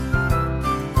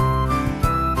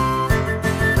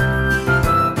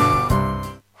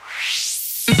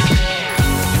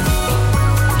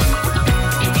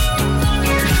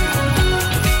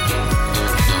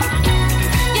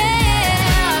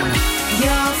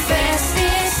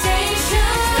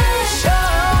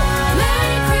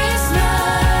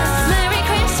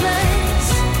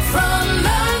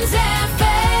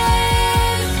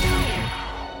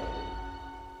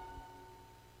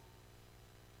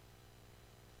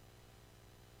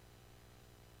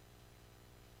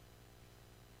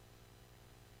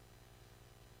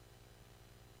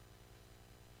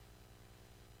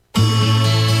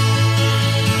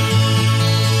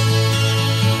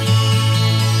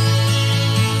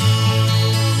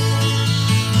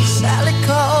 Sally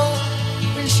called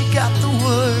when she got the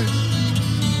word.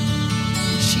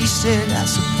 She said, I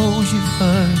suppose you've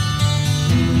heard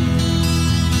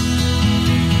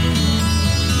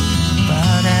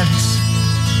about Alice.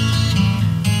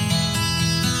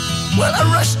 Well, I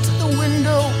rushed to the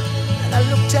window and I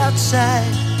looked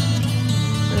outside,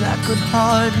 and I could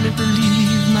hardly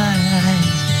believe my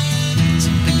eyes. As a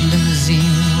big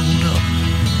limousine rolled up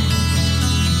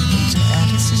into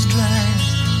Alice's drive.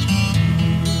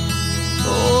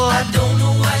 Oh, I don't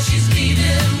know why she's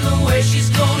leaving or where she's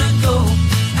gonna go.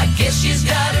 I guess she's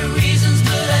got her reasons,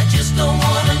 but I just don't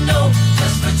wanna know.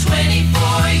 'Cause for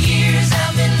 24 years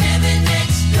I've been living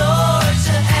next door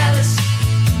to Alice.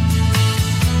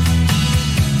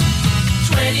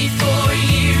 24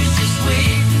 years just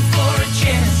waiting for a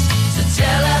chance to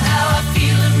tell her how I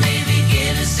feel and maybe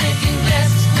get a second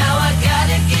glance. Now I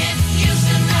gotta get used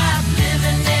to not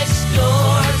living next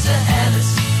door to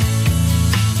Alice.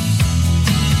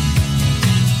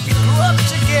 Grew up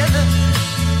together,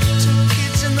 two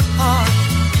kids in the park,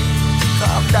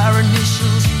 carved our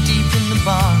initials deep in the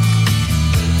bark.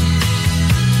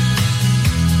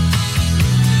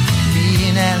 Me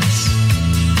and Alice.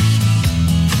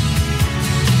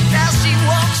 Now she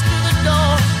walks through the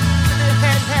door with her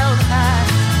head held high.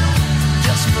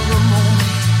 Just for a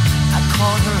moment, I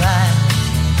caught her eye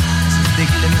as the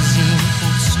big limousine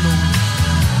pulled slowly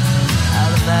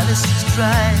out of Alice's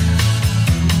drive.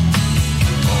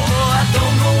 Oh, I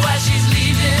don't know why she's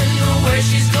leaving or where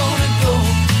she's gonna go.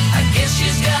 I guess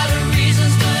she's got her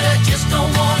reasons, but I just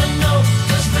don't wanna know.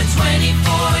 'Cause for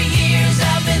 24 years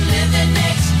I've been living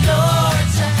next door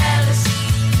to Alice.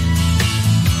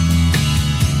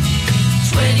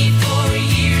 24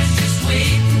 years just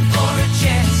waiting for a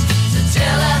chance to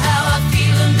tell her how I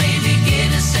feel and maybe get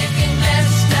a second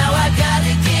glance. Now I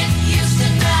gotta get used to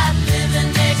not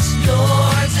living next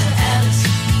door to Alice.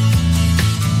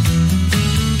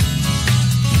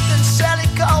 Sally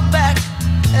called back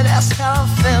and asked how I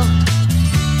felt.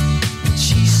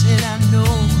 She said, I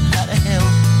know how to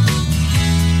help.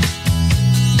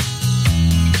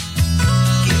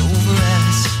 Get over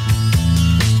Alice.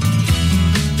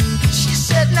 She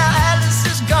said, now Alice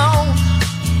is gone,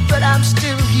 but I'm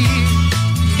still here.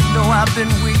 You know I've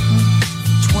been waiting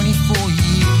for 24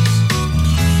 years.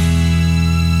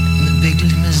 And the big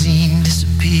limousine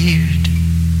disappeared.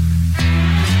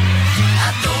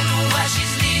 I don't know why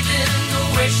she's leaving or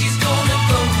where she's gonna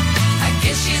go. I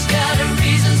guess she's got her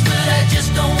reasons, but I just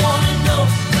don't wanna know.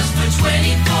 'Cause for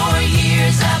 24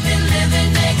 years I've been living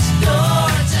next door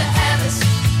to Alice.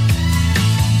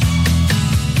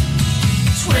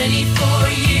 24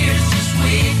 years just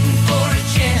waiting for a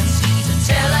chance to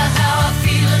tell her how I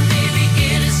feel and maybe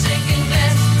get a second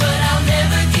glance. But I'll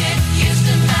never get used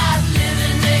to not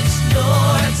living next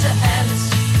door to Alice.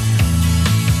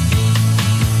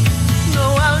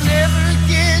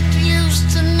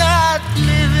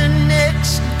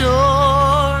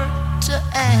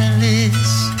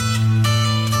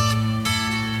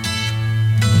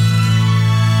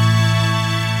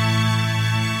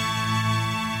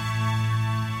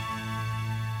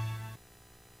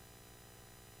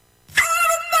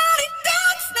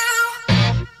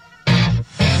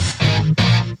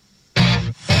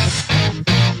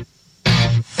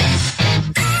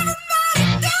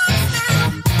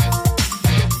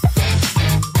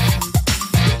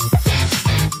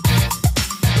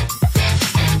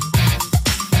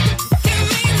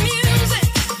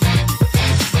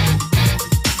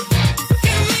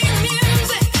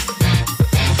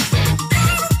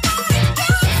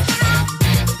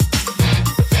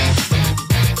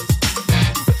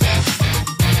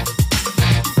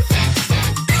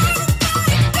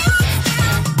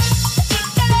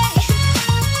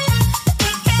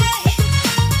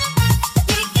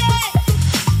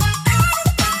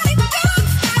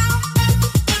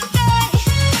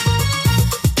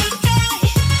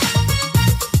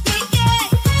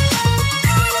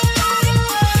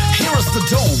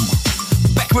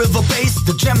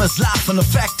 is life in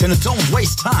effect and it don't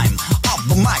waste time. Up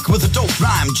the mic with a dope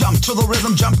rhyme. Jump to the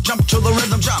rhythm, jump to the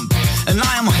rhythm, jump. And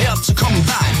I am here to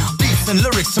combine beats and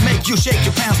lyrics to make you shake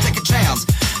your pants, take a chance.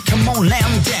 Come on,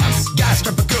 lamb, dance. Guys,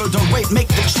 grab a girl, don't wait, make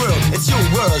the trill. It's your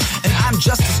world, and I'm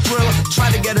just a skrill.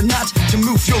 Try to get a nut to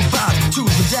move your butt to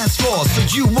the dance floor. So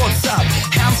you, what's up?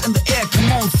 Hands in the air, come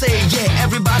on, say yeah.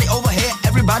 Everybody over here,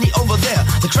 everybody over there.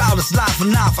 The crowd is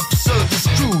laughing off up to serve this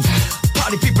groove.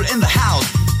 Party people in the house,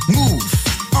 move,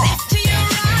 Left to your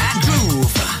right. and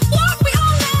groove. Walk me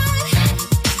all night.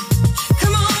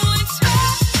 Come on, let's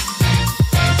rock,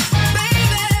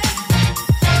 baby.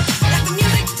 Let the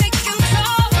music take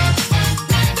control.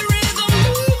 Let the rhythm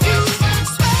move you.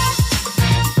 Sweat,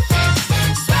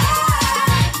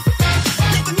 sweat.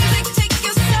 Let the music take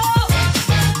your soul.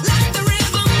 Let the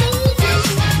rhythm move you.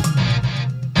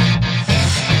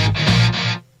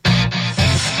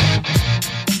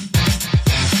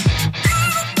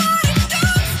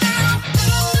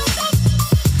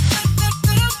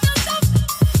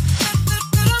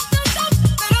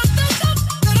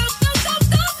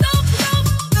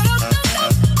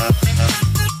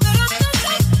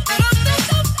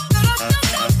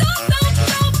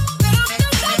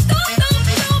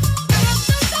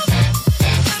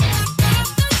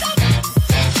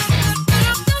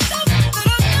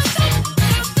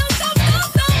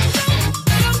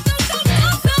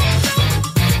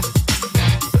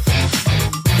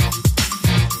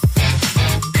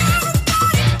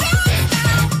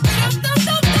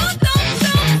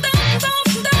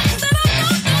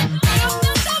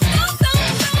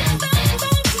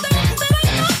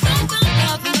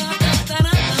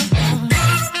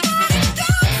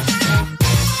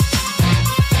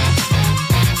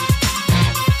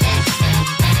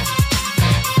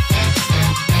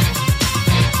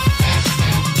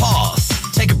 Pause,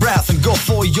 take a breath and go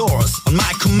for yours. On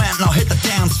my command, now hit the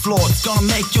dance floor. It's gonna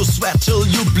make you sweat till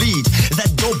you bleed. Is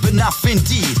that dope enough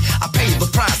indeed? I pay the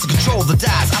price to control the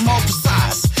dice. I'm all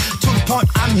precise. To the point,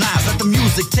 I'm nice. Let the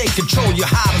music take control. Your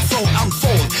heart and soul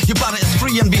unfold. Your body is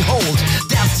free and behold.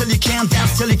 Dance till you can't,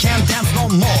 dance till you can't dance no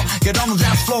more. Get on the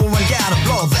dance floor and get a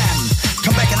blow. Then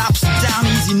come back and up and down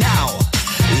easy now.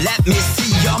 Let me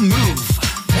see your move.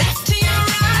 Left to your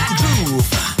right. And groove.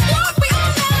 Walk me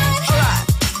all night. Alright.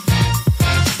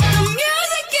 The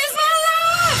music is my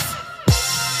life.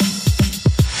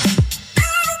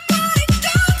 Everybody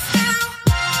dance now.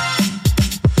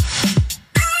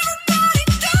 Everybody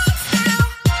dance now.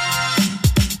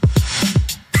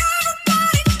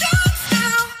 Everybody dance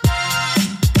now.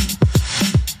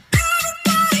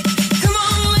 Everybody, come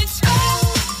on, let's go,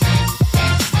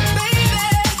 baby.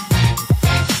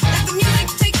 Let the music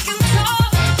take control.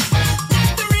 Let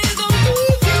the rhythm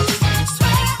move you.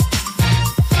 Sweat,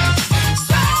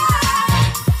 sweat.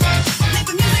 Let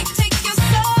the music take your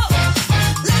soul.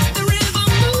 Let the rhythm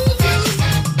move you.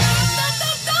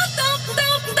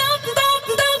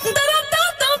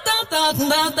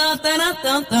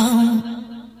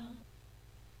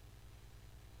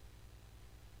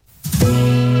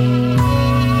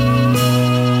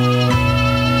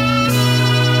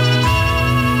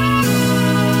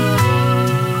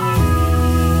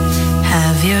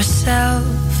 Have yourself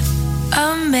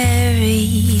a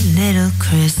merry little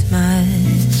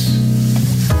Christmas.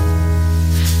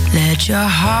 Let your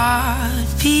heart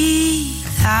be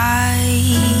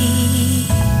light.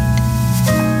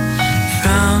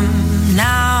 From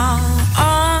now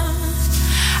on,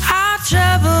 our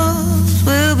troubles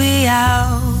will be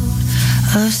out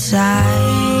of sight.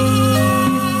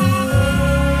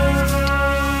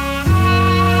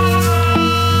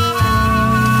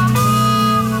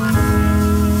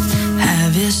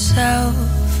 Have yourself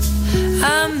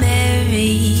a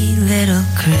merry little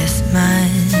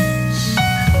Christmas.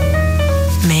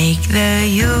 Make the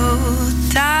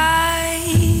Yuletide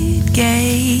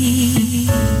gay.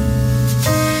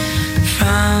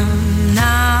 From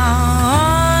now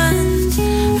on,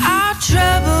 our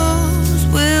troubles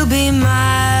will be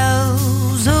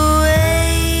miles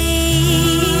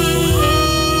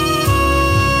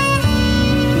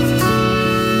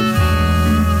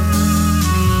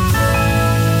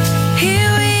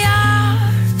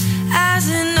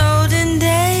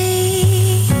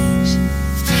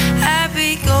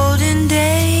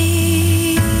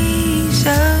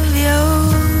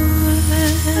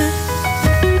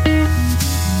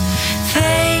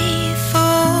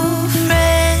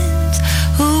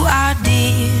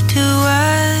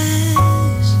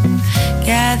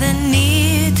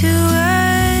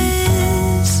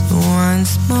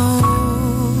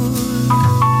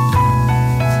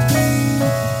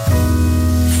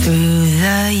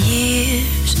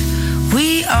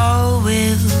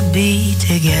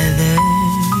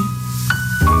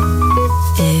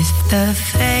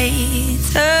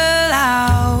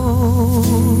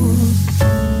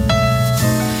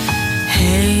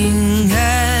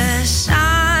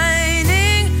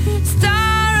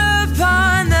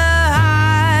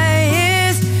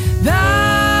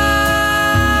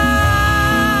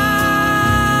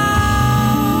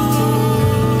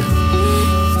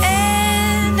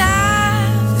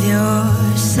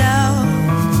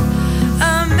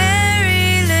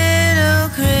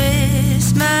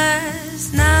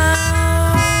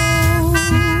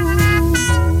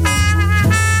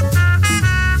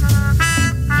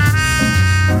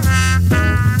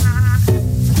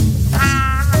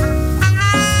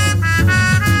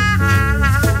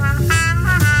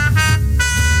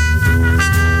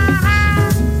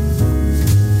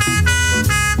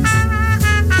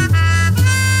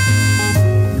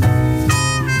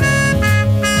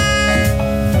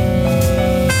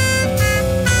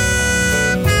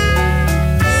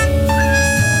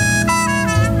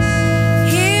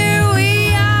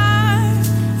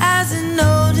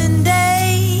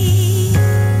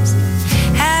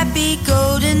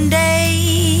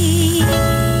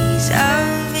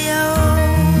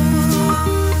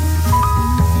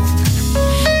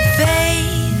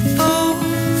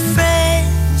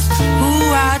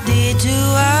dear to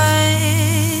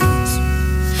us,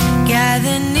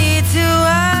 gather near to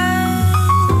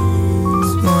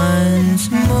us once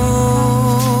more.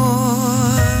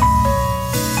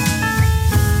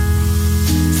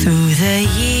 Through the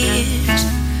years,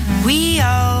 we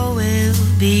all will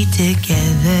be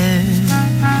together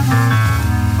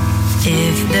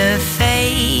if the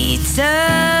fates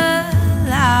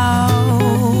allow.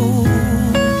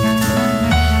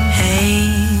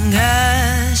 Hang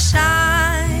a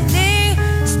shining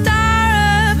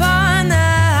star upon the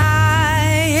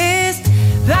highest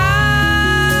bough,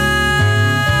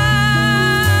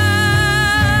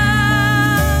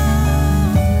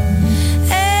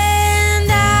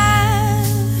 and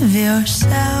have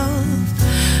yourself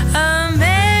a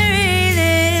merry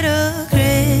little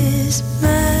Christmas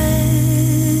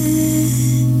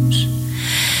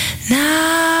now.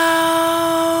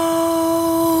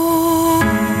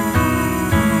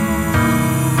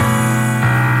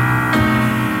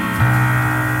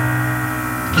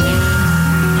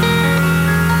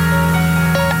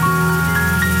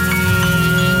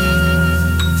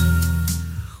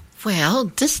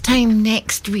 Well, this time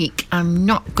next week, I'm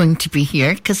not going to be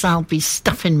here because I'll be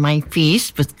stuffing my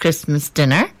face with Christmas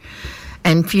dinner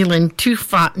and feeling too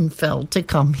fat and filled to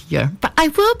come here. But I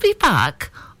will be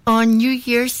back on New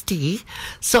Year's Day.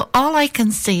 So all I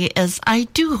can say is I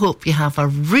do hope you have a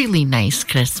really nice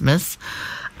Christmas.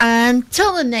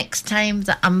 Until the next time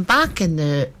that I'm back in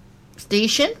the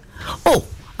station. Oh,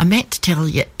 I meant to tell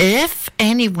you, if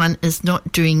anyone is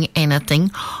not doing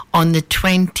anything on the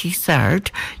 23rd,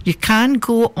 you can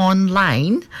go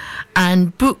online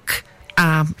and book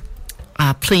a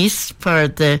place for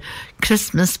the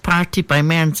Christmas party by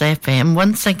Mearns FM.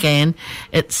 Once again,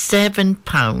 it's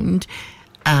 £7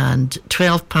 and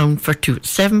 £12 for two.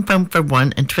 £7 for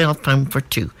one and £12 for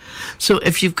two. So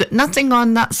if you've got nothing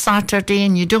on that Saturday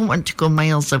and you don't want to go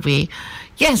miles away,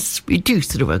 yes, we do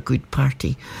throw a good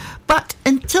party. But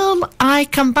until I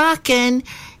come back in,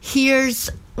 here's,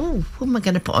 what am I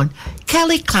going to put on?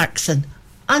 Kelly Clarkson,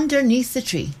 Underneath the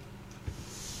Tree.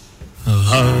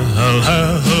 I'll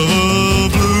have a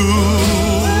blue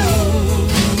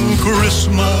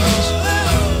Christmas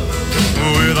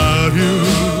without you.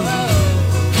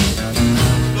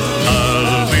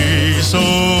 I'll be so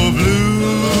blue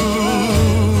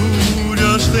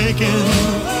just thinking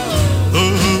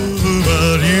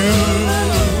about you.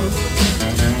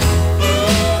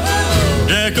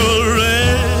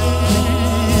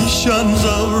 Decorations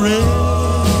of red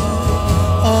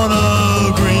on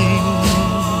a green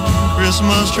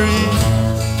Christmas tree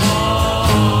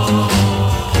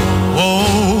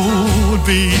won't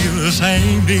be the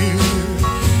same, dear,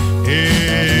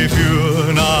 if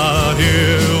you're not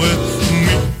here with me.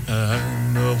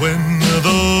 And when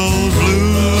those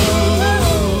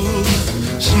blue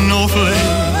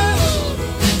snowflakes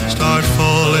start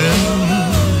falling,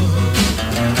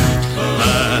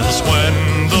 that's when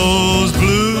those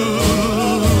blue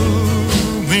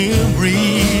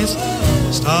memories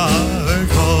start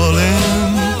calling.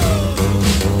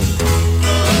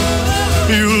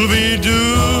 You'll be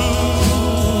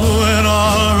doing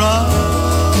alright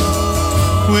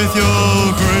with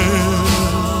your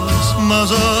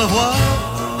Christmas of white.